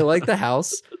 Like, I like the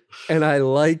house and I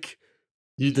like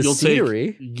the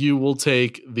scenery. You will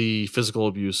take the physical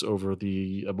abuse over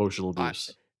the emotional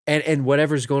abuse. And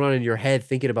whatever's going on in your head,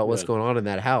 thinking about what's going on in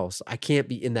that house. I can't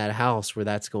be in that house where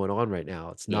that's going on right now.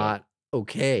 It's not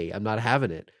okay. I'm not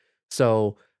having it.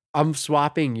 So I'm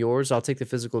swapping yours. I'll take the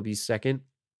physical abuse second.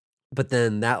 But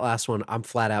then that last one, I'm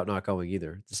flat out not going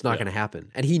either. It's not going to happen.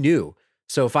 And he knew.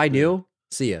 So if I knew,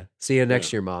 see ya. See ya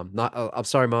next year, Mom. Not. I'm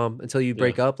sorry, Mom. Until you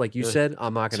break up, like you said,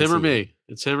 I'm not going to see It's him or you. me.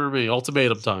 It's him or me.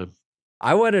 Ultimatum time.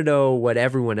 I want to know what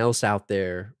everyone else out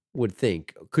there would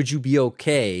think. Could you be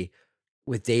okay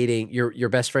with dating your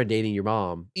best friend dating your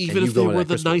mom? Even if they were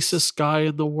the nicest guy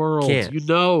in the world. Can't. You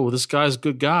know this guy's a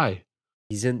good guy.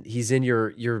 He's in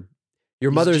your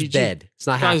mother's GG. bed. It's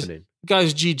not happening.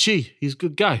 Guy's GG. He's a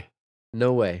good guy.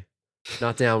 No way.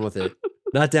 Not down with it.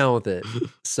 Not down with it.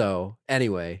 So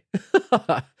anyway,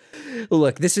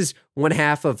 look, this is one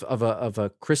half of a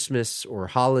Christmas or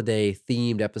holiday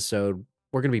themed episode.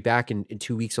 We're going to be back in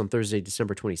 2 weeks on Thursday,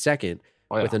 December 22nd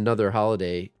with another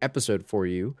holiday episode for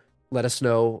you. Let us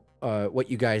know what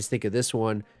you guys think of this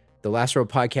one.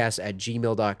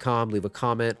 TheLastRowPodcast@gmail.com. Leave a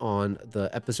comment on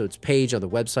the episode's page on the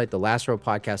website,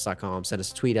 TheLastRowPodcast.com. Send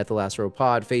us a tweet at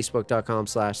TheLastRowPod,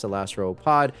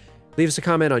 Facebook.com/TheLastRowPod. Leave us a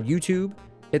comment on YouTube.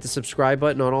 Hit the subscribe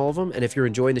button on all of them. And if you're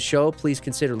enjoying the show, please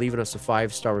consider leaving us a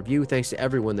 5-star review. Thanks to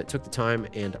everyone that took the time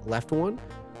and left one.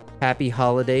 Happy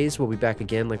holidays. We'll be back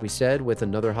again, like we said, with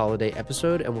another holiday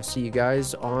episode. And we'll see you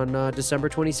guys on December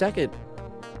 22nd.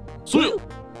 Sweet.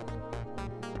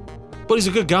 But he's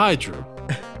a good guy, Drew.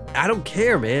 I don't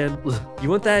care, man. You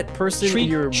want that person in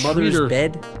your mother's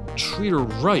bed? Treat her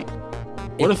right.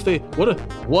 What if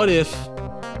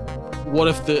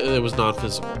it was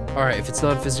non-physical? All right, if it's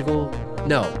non-physical,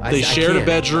 no. They shared a can't.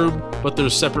 bedroom, but they're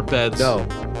separate beds. No,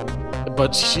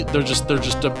 But they're just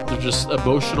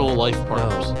emotional life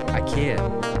partners. no, I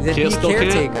can't. Then Can't- be a still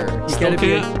can't? caretaker. Still He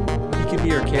can't? can be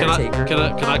your caretaker. Can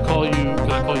I call you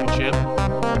champ?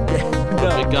 No,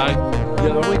 Big guy? no, I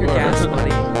don't want your gas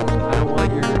money. I don't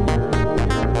want your